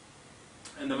Mexico.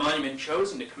 And the monument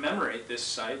chosen to commemorate this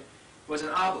site was an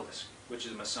obelisk, which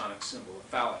is a Masonic symbol, a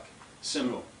phallic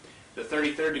symbol. The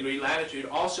 33rd degree latitude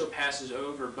also passes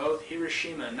over both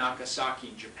Hiroshima and Nagasaki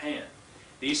in Japan.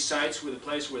 These sites were the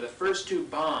place where the first two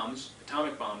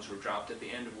atomic bombs, were dropped at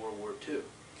the end of World War II.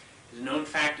 It's a known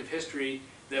fact of history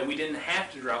that we didn't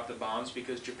have to drop the bombs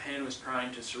because Japan was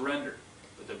trying to surrender,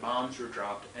 but the bombs were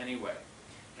dropped anyway.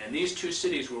 And these two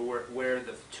cities were where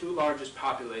the two largest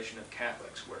population of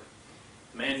Catholics were.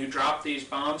 The man who dropped these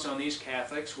bombs on these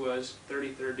Catholics was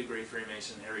 33rd degree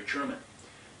Freemason Harry Truman.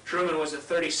 Truman was a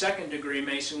 32nd degree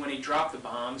Mason when he dropped the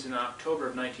bombs in October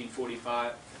of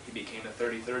 1945. He became a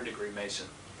 33rd degree Mason.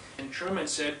 And Truman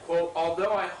said, quote,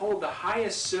 "Although I hold the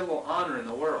highest civil honor in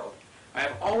the world, I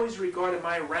have always regarded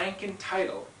my rank and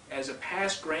title as a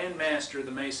past Grand Master of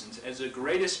the Masons as the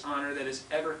greatest honor that has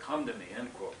ever come to me,"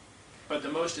 end quote. But the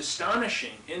most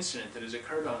astonishing incident that has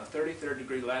occurred on the 33rd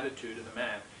degree latitude of the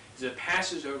map is it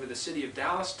passes over the city of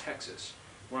Dallas, Texas,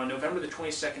 where on November the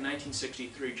 22nd,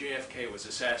 1963, JFK was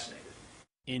assassinated.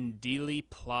 In Dealey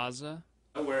Plaza,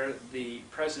 where the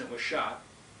president was shot,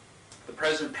 the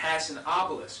president passed an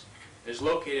obelisk that is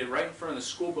located right in front of the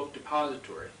school book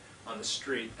depository on the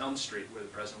street, Elm Street, where the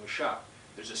president was shot.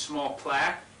 There's a small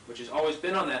plaque which has always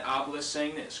been on that obelisk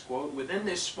saying this, quote, "Within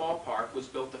this small park was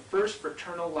built the first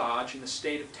fraternal lodge in the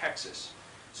state of Texas."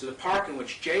 So the park in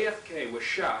which JFK was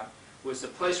shot was the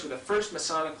place where the first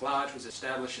Masonic lodge was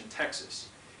established in Texas.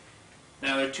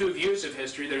 Now there are two views of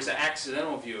history. There's the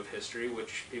accidental view of history,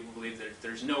 which people believe that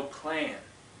there's no plan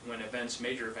when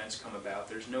major events come about.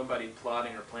 There's nobody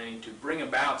plotting or planning to bring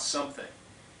about something.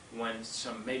 when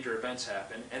some major events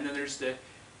happen. And then there's the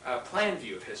planned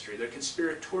view of history, the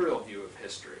conspiratorial view of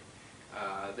history,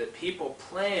 that people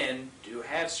plan to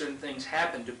have certain things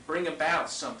happen to bring about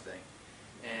something.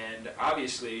 And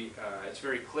obviously, it's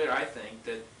very clear, I think,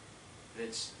 that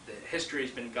history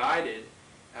has been guided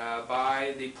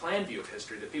by the planned view of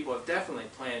history, that people have definitely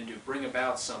planned to bring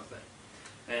about something.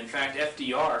 And in fact,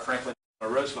 FDR, Franklin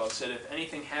Roosevelt, said if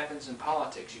anything happens in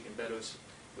politics, you can bet it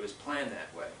was planned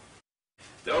that way.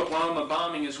 The Oklahoma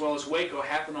bombing as well as Waco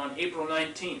happened on April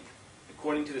 19th.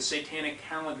 According to the satanic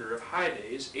calendar of high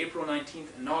days, April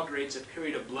 19th inaugurates a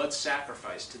period of blood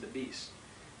sacrifice to the beast,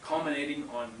 culminating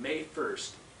on May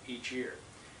 1st each year.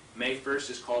 May 1st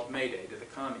is called May Day to the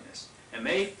communists. And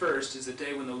May 1st is the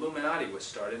day when the Illuminati was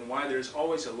started and why there's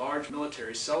always a large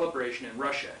military celebration in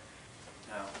Russia.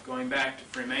 Now, going back to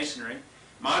Freemasonry,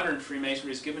 modern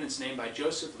Freemasonry is given its name by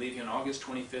Joseph Levy on August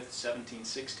 25th,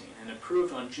 1716, and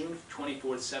approved on June 24th,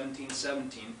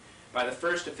 1717 by the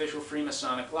first official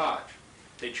Freemasonic Lodge.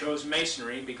 They chose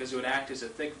Masonry because it would act as a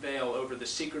thick veil over the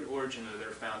secret origin of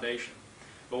their foundation.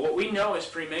 But what we know as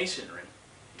Freemasonry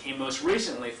came most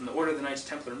recently from the Order of the Knights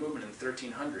Templar movement in the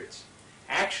 1300s.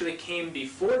 Actually came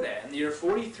before that, in the year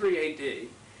 43 AD,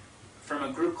 from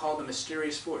a group called the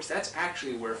Mysterious Force. That's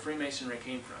actually where Freemasonry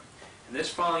came from. And this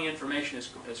following information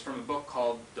is from a book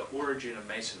called The Origin of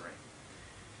Masonry.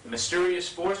 The Mysterious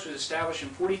Force was established in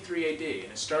 43 AD,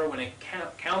 and it started when a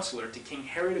counselor to King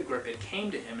Herod Agrippa came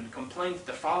to him and complained that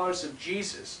the followers of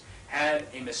Jesus had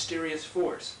a mysterious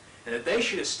force, and that they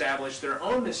should establish their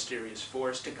own mysterious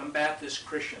force to combat this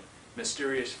Christian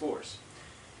mysterious force.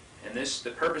 And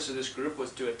the purpose of this group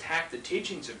was to attack the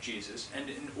teachings of Jesus and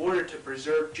in order to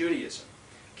preserve Judaism.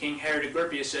 King Herod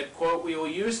Agrippa said, quote, "We will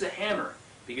use the hammer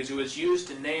because it was used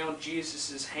to nail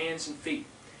Jesus' hands and feet.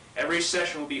 Every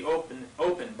session will be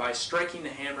opened by striking the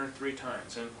hammer 3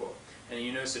 times, end quote." And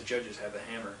you notice that judges have the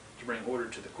hammer to bring order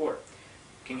to the court.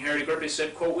 King Herod Agrippa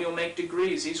said, quote, "We will make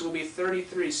degrees. These will be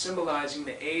 33, symbolizing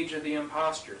the age of the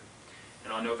impostor."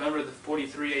 And on November the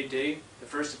 43 AD, the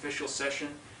first official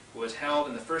session was held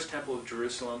in the first temple of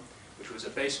Jerusalem, which was a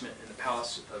basement in the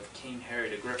palace of King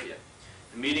Herod Agrippa.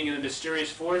 The meeting of the mysterious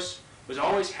force was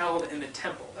always held in the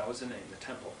temple. That was the name, the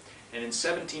temple. And in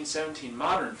 1717,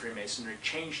 modern Freemasonry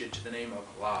changed it to the name of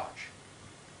lodge.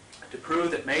 To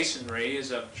prove that Masonry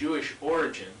is of Jewish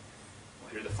origin,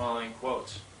 we'll hear the following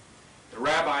quotes. The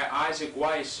Rabbi Isaac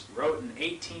Weiss wrote in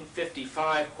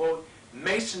 1855, quote,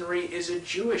 "Masonry is a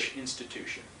Jewish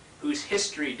institution, whose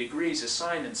history, degrees,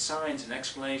 assignments, signs, and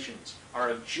explanations are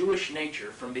of Jewish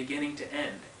nature from beginning to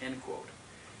end," end quote.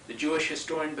 The Jewish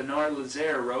historian Bernard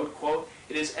Lazare wrote, quote,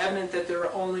 "It is evident that there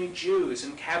are only Jews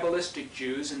and Kabbalistic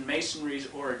Jews in Masonry's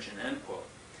origin," end quote.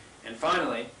 And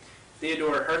finally,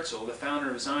 Theodor Herzl, the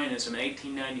founder of Zionism in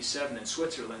 1897 in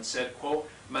Switzerland, said, quote,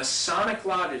 "Masonic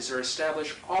lodges are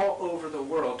established all over the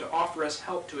world to offer us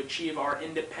help to achieve our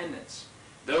independence.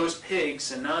 Those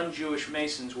pigs and non-Jewish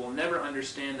Masons will never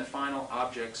understand the final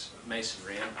objects of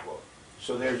Masonry," end quote.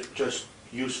 So they're just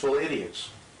useful idiots.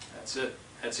 That's it.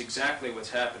 That's exactly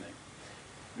what's happening.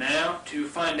 Now, to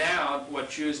find out what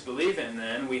Jews believe in,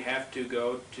 then, we have to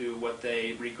go to what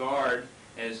they regard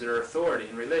as their authority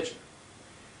in religion.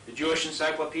 The Jewish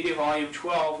Encyclopedia, Volume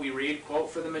 12, we read,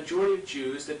 quote, "For the majority of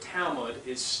Jews, the Talmud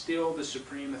is still the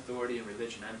supreme authority in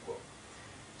religion," end quote.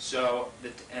 So,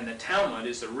 and the Talmud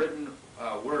is the written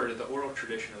word of the oral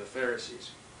tradition of the Pharisees.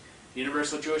 The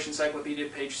Universal Jewish Encyclopedia,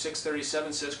 page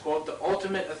 637, says, quote, "The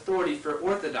ultimate authority for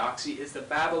orthodoxy is the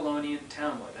Babylonian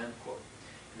Talmud," end quote.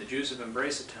 And the Jews have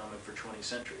embraced the Talmud for 20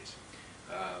 centuries.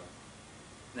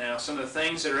 Now, some of the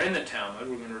things that are in the Talmud,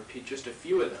 we're going to repeat just a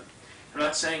few of them. I'm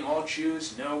not saying all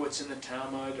Jews know what's in the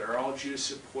Talmud or all Jews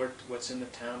support what's in the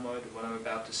Talmud, what I'm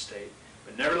about to state.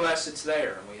 But nevertheless, it's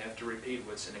there, and we have to repeat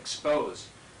what's and expose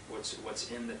what's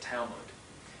in the Talmud.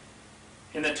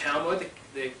 In the Talmud,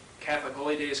 the Catholic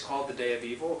Holy Day is called the Day of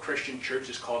Evil. A Christian church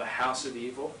is called a house of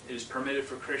evil. It is permitted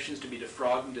for Christians to be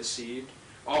defrauded and deceived.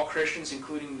 All Christians,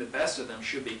 including the best of them,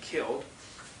 should be killed.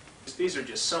 These are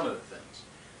just some of the things.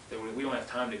 We don't have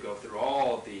time to go through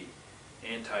all the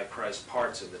Antichrist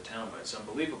parts of the Talmud. It's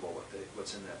unbelievable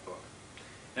what's in that book.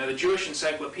 Now, the Jewish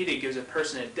Encyclopedia gives a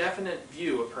person a definite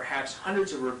view of perhaps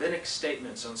hundreds of rabbinic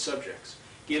statements on subjects,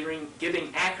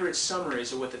 giving accurate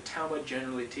summaries of what the Talmud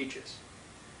generally teaches.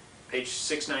 Page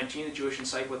 619 of the Jewish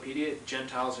Encyclopedia,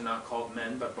 Gentiles are not called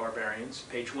men but barbarians.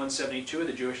 Page 172 of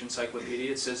the Jewish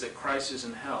Encyclopedia, it says that Christ is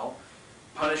in hell,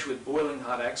 punished with boiling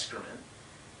hot excrement.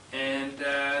 And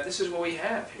this is what we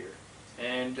have here.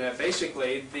 And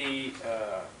basically, the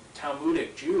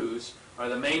Talmudic Jews are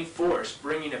the main force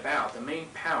bringing about, the main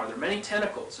power. There are many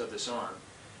tentacles of this arm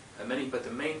but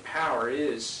the main power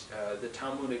is the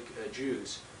Talmudic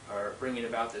Jews are bringing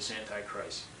about this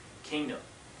Antichrist kingdom.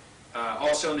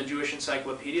 Also in the Jewish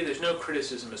Encyclopedia, there's no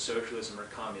criticism of socialism or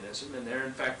communism, and there,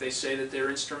 in fact, they say that they're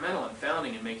instrumental in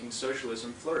founding and making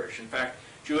socialism flourish. In fact,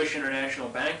 Jewish international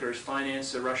bankers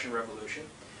financed the Russian Revolution,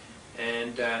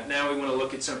 and now we want to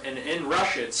look at some. And in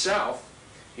Russia itself,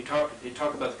 you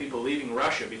talk about the people leaving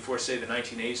Russia before, say, the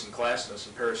 1980s and Glasnost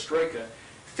and Perestroika.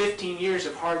 15 years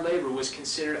of hard labor was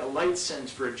considered a light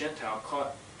sentence for a Gentile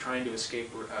caught trying to escape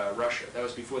Russia. That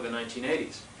was before the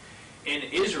 1980s. In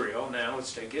Israel, now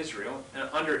let's take Israel,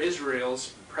 under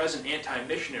Israel's present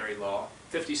anti-missionary law,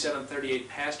 5738,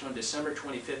 passed on December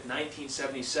 25th,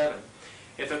 1977,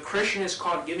 if a Christian is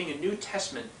caught giving a New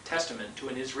Testament to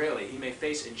an Israeli, he may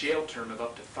face a jail term of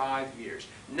up to 5 years.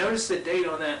 Notice the date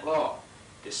on that law,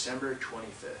 December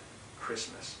 25th,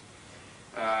 Christmas.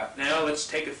 Now let's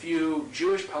take a few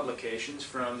Jewish publications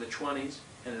from the 20s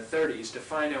and the 30s to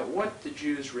find out what the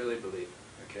Jews really believe.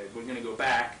 Okay, we're going to go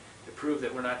back to prove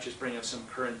that we're not just bringing up some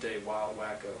current-day wild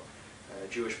wacko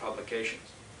Jewish publications.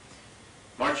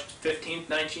 March 15,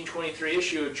 1923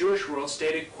 issue of Jewish World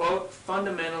stated, quote,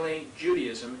 fundamentally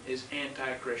Judaism is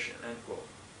anti-Christian, end quote.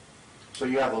 So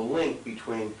you have a link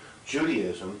between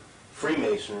Judaism,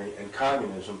 Freemasonry, and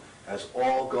communism as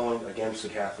all going against the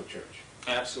Catholic Church.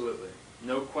 Absolutely.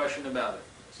 No question about it.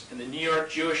 In the New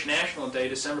York Jewish National Day,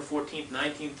 December 14,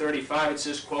 1935, it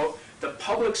says, quote, the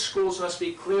public schools must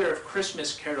be clear of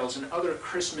Christmas carols and other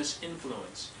Christmas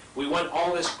influence. We want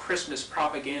all this Christmas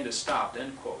propaganda stopped,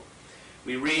 end quote.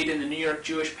 We read in the New York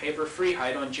Jewish paper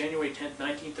Freiheit on January 10,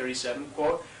 1937,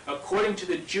 quote, according to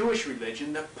the Jewish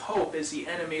religion, the Pope is the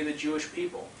enemy of the Jewish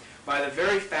people by the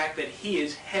very fact that he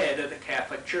is head of the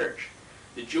Catholic Church.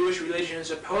 The Jewish religion is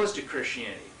opposed to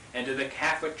Christianity and to the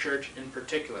Catholic Church in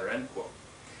particular, end quote.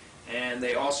 And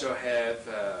they also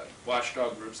have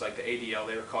watchdog groups like the ADL.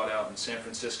 They were caught out in San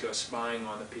Francisco spying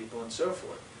on the people and so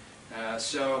forth.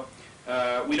 So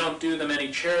we don't do them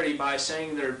any charity by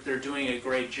saying they're doing a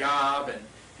great job,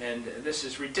 and this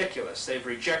is ridiculous. They've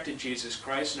rejected Jesus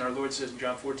Christ, and our Lord says in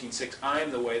John 14:6, I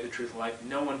am the way, the truth, and life.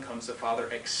 No one comes to the Father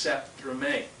except through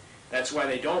me. That's why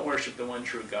they don't worship the one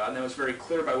true God, and that was very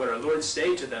clear by what our Lord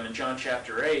stated to them in John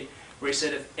chapter 8, where he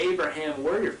said, if Abraham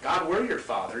were God were your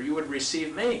father, you would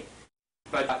receive me.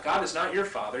 But God is not your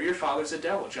father's the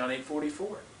devil, John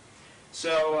 8:44.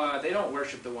 So they don't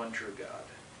worship the one true God.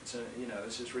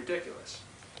 This is ridiculous.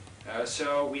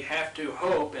 So we have to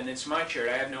hope, and it's my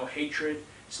charity, I have no hatred.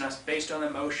 It's not based on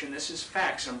emotion. This is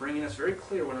facts. I'm bringing us very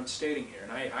clear what I'm stating here.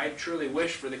 And I truly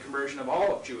wish for the conversion of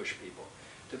all of Jewish people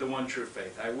to the one true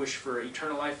faith. I wish for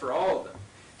eternal life for all of them.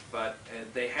 But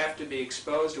they have to be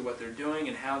exposed to what they're doing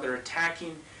and how they're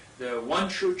attacking the one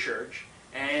true church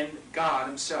and God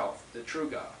himself, the true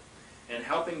God, and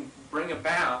helping bring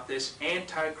about this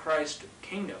Antichrist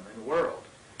kingdom and world.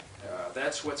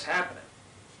 That's what's happening.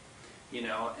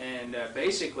 And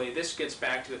basically this gets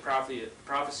back to the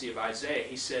prophecy of Isaiah.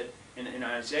 He said, in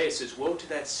Isaiah it says, woe to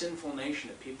that sinful nation,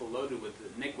 a people loaded with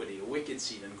iniquity, a wicked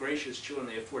seed, ungracious children.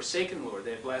 They have forsaken the Lord.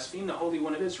 They have blasphemed the Holy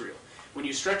One of Israel. When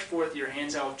you stretch forth your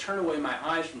hands, I will turn away my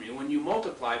eyes from you. When you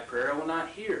multiply prayer, I will not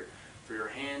hear, for your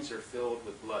hands are filled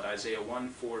with blood. Isaiah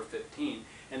 1:4-15.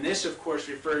 And this, of course,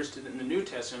 refers to in the New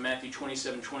Testament, Matthew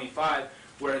 27:25,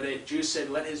 where the Jews said,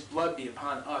 let his blood be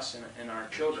upon us and our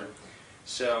children.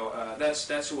 So that's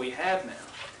what we have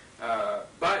now.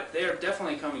 But they are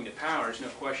definitely coming to power, there's no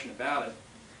question about it.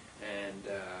 And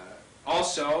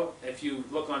also, if you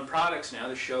look on products now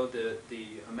to show the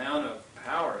amount of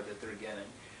power that they're getting,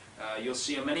 you'll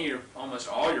see on almost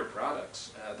all your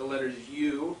products, the letter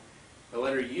U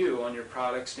on your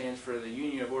product stands for the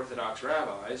Union of Orthodox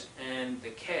Rabbis, and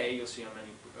the K you'll see on many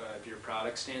of your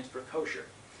products stands for kosher.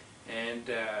 And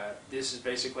this is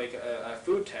basically a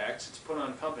food tax. It's put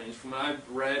on companies. From what I've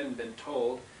read and been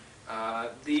told,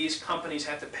 these companies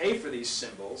have to pay for these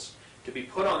symbols to be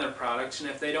put on their products, and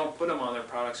if they don't put them on their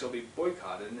products, they'll be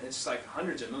boycotted. And it's like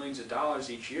hundreds of millions of dollars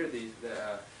each year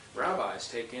the rabbis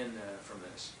take in from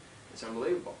this. It's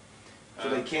unbelievable. So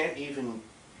they can't even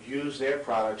use their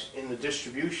products in the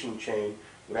distribution chain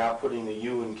without putting the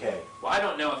U and K. Well, I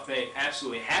don't know if they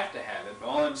absolutely have to have it, but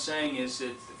all I'm saying is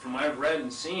that from what I've read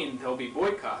and seen, they'll be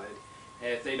boycotted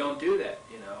if they don't do that,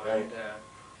 Right. And,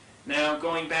 now,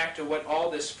 going back to what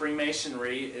all this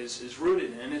Freemasonry is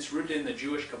rooted in, it's rooted in the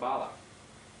Jewish Kabbalah.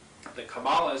 The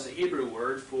Kabbalah is the Hebrew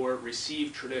word for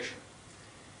received tradition.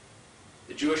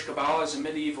 The Jewish Kabbalah is a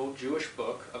medieval Jewish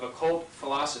book of occult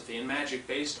philosophy and magic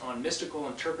based on mystical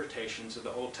interpretations of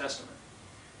the Old Testament.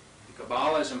 The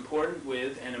Kabbalah is important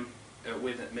with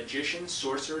magicians,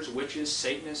 sorcerers, witches,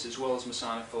 Satanists, as well as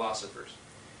Masonic philosophers.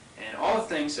 And all the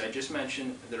things that I just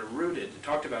mentioned that are rooted,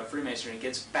 talked about Freemasonry,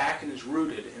 gets back and is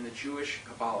rooted in the Jewish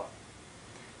Kabbalah.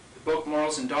 The book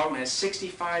Morals and Dogma has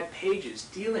 65 pages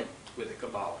dealing with the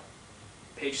Kabbalah.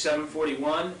 Page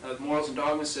 741 of Morals and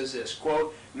Dogma says this,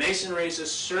 quote, Masonry is a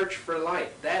search for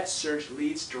light. That search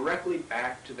leads directly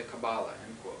back to the Kabbalah,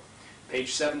 end quote.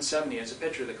 Page 770 has a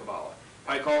picture of the Kabbalah.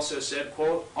 Pike also said,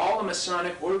 quote, all the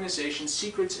Masonic organization's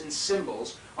secrets and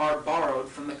symbols are borrowed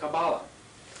from the Kabbalah.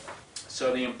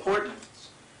 So the importance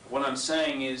of what I'm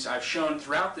saying is I've shown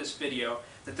throughout this video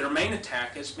that their main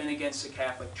attack has been against the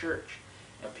Catholic Church.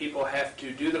 And people have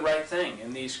to do the right thing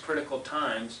in these critical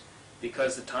times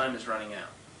because the time is running out.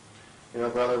 You know,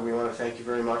 brother, we want to thank you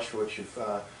very much for what you've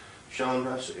shown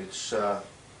us. It's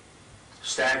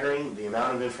staggering, the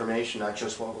amount of information, not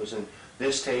just what was in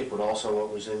this tape, but also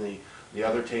what was in the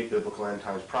other tape, Biblical End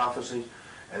Times Prophecies.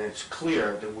 And it's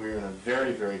clear that we're in a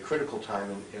very, very critical time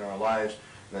in our lives,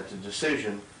 and that the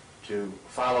decision to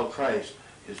follow Christ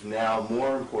is now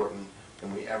more important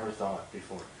than we ever thought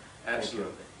before.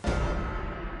 Absolutely. Thank you.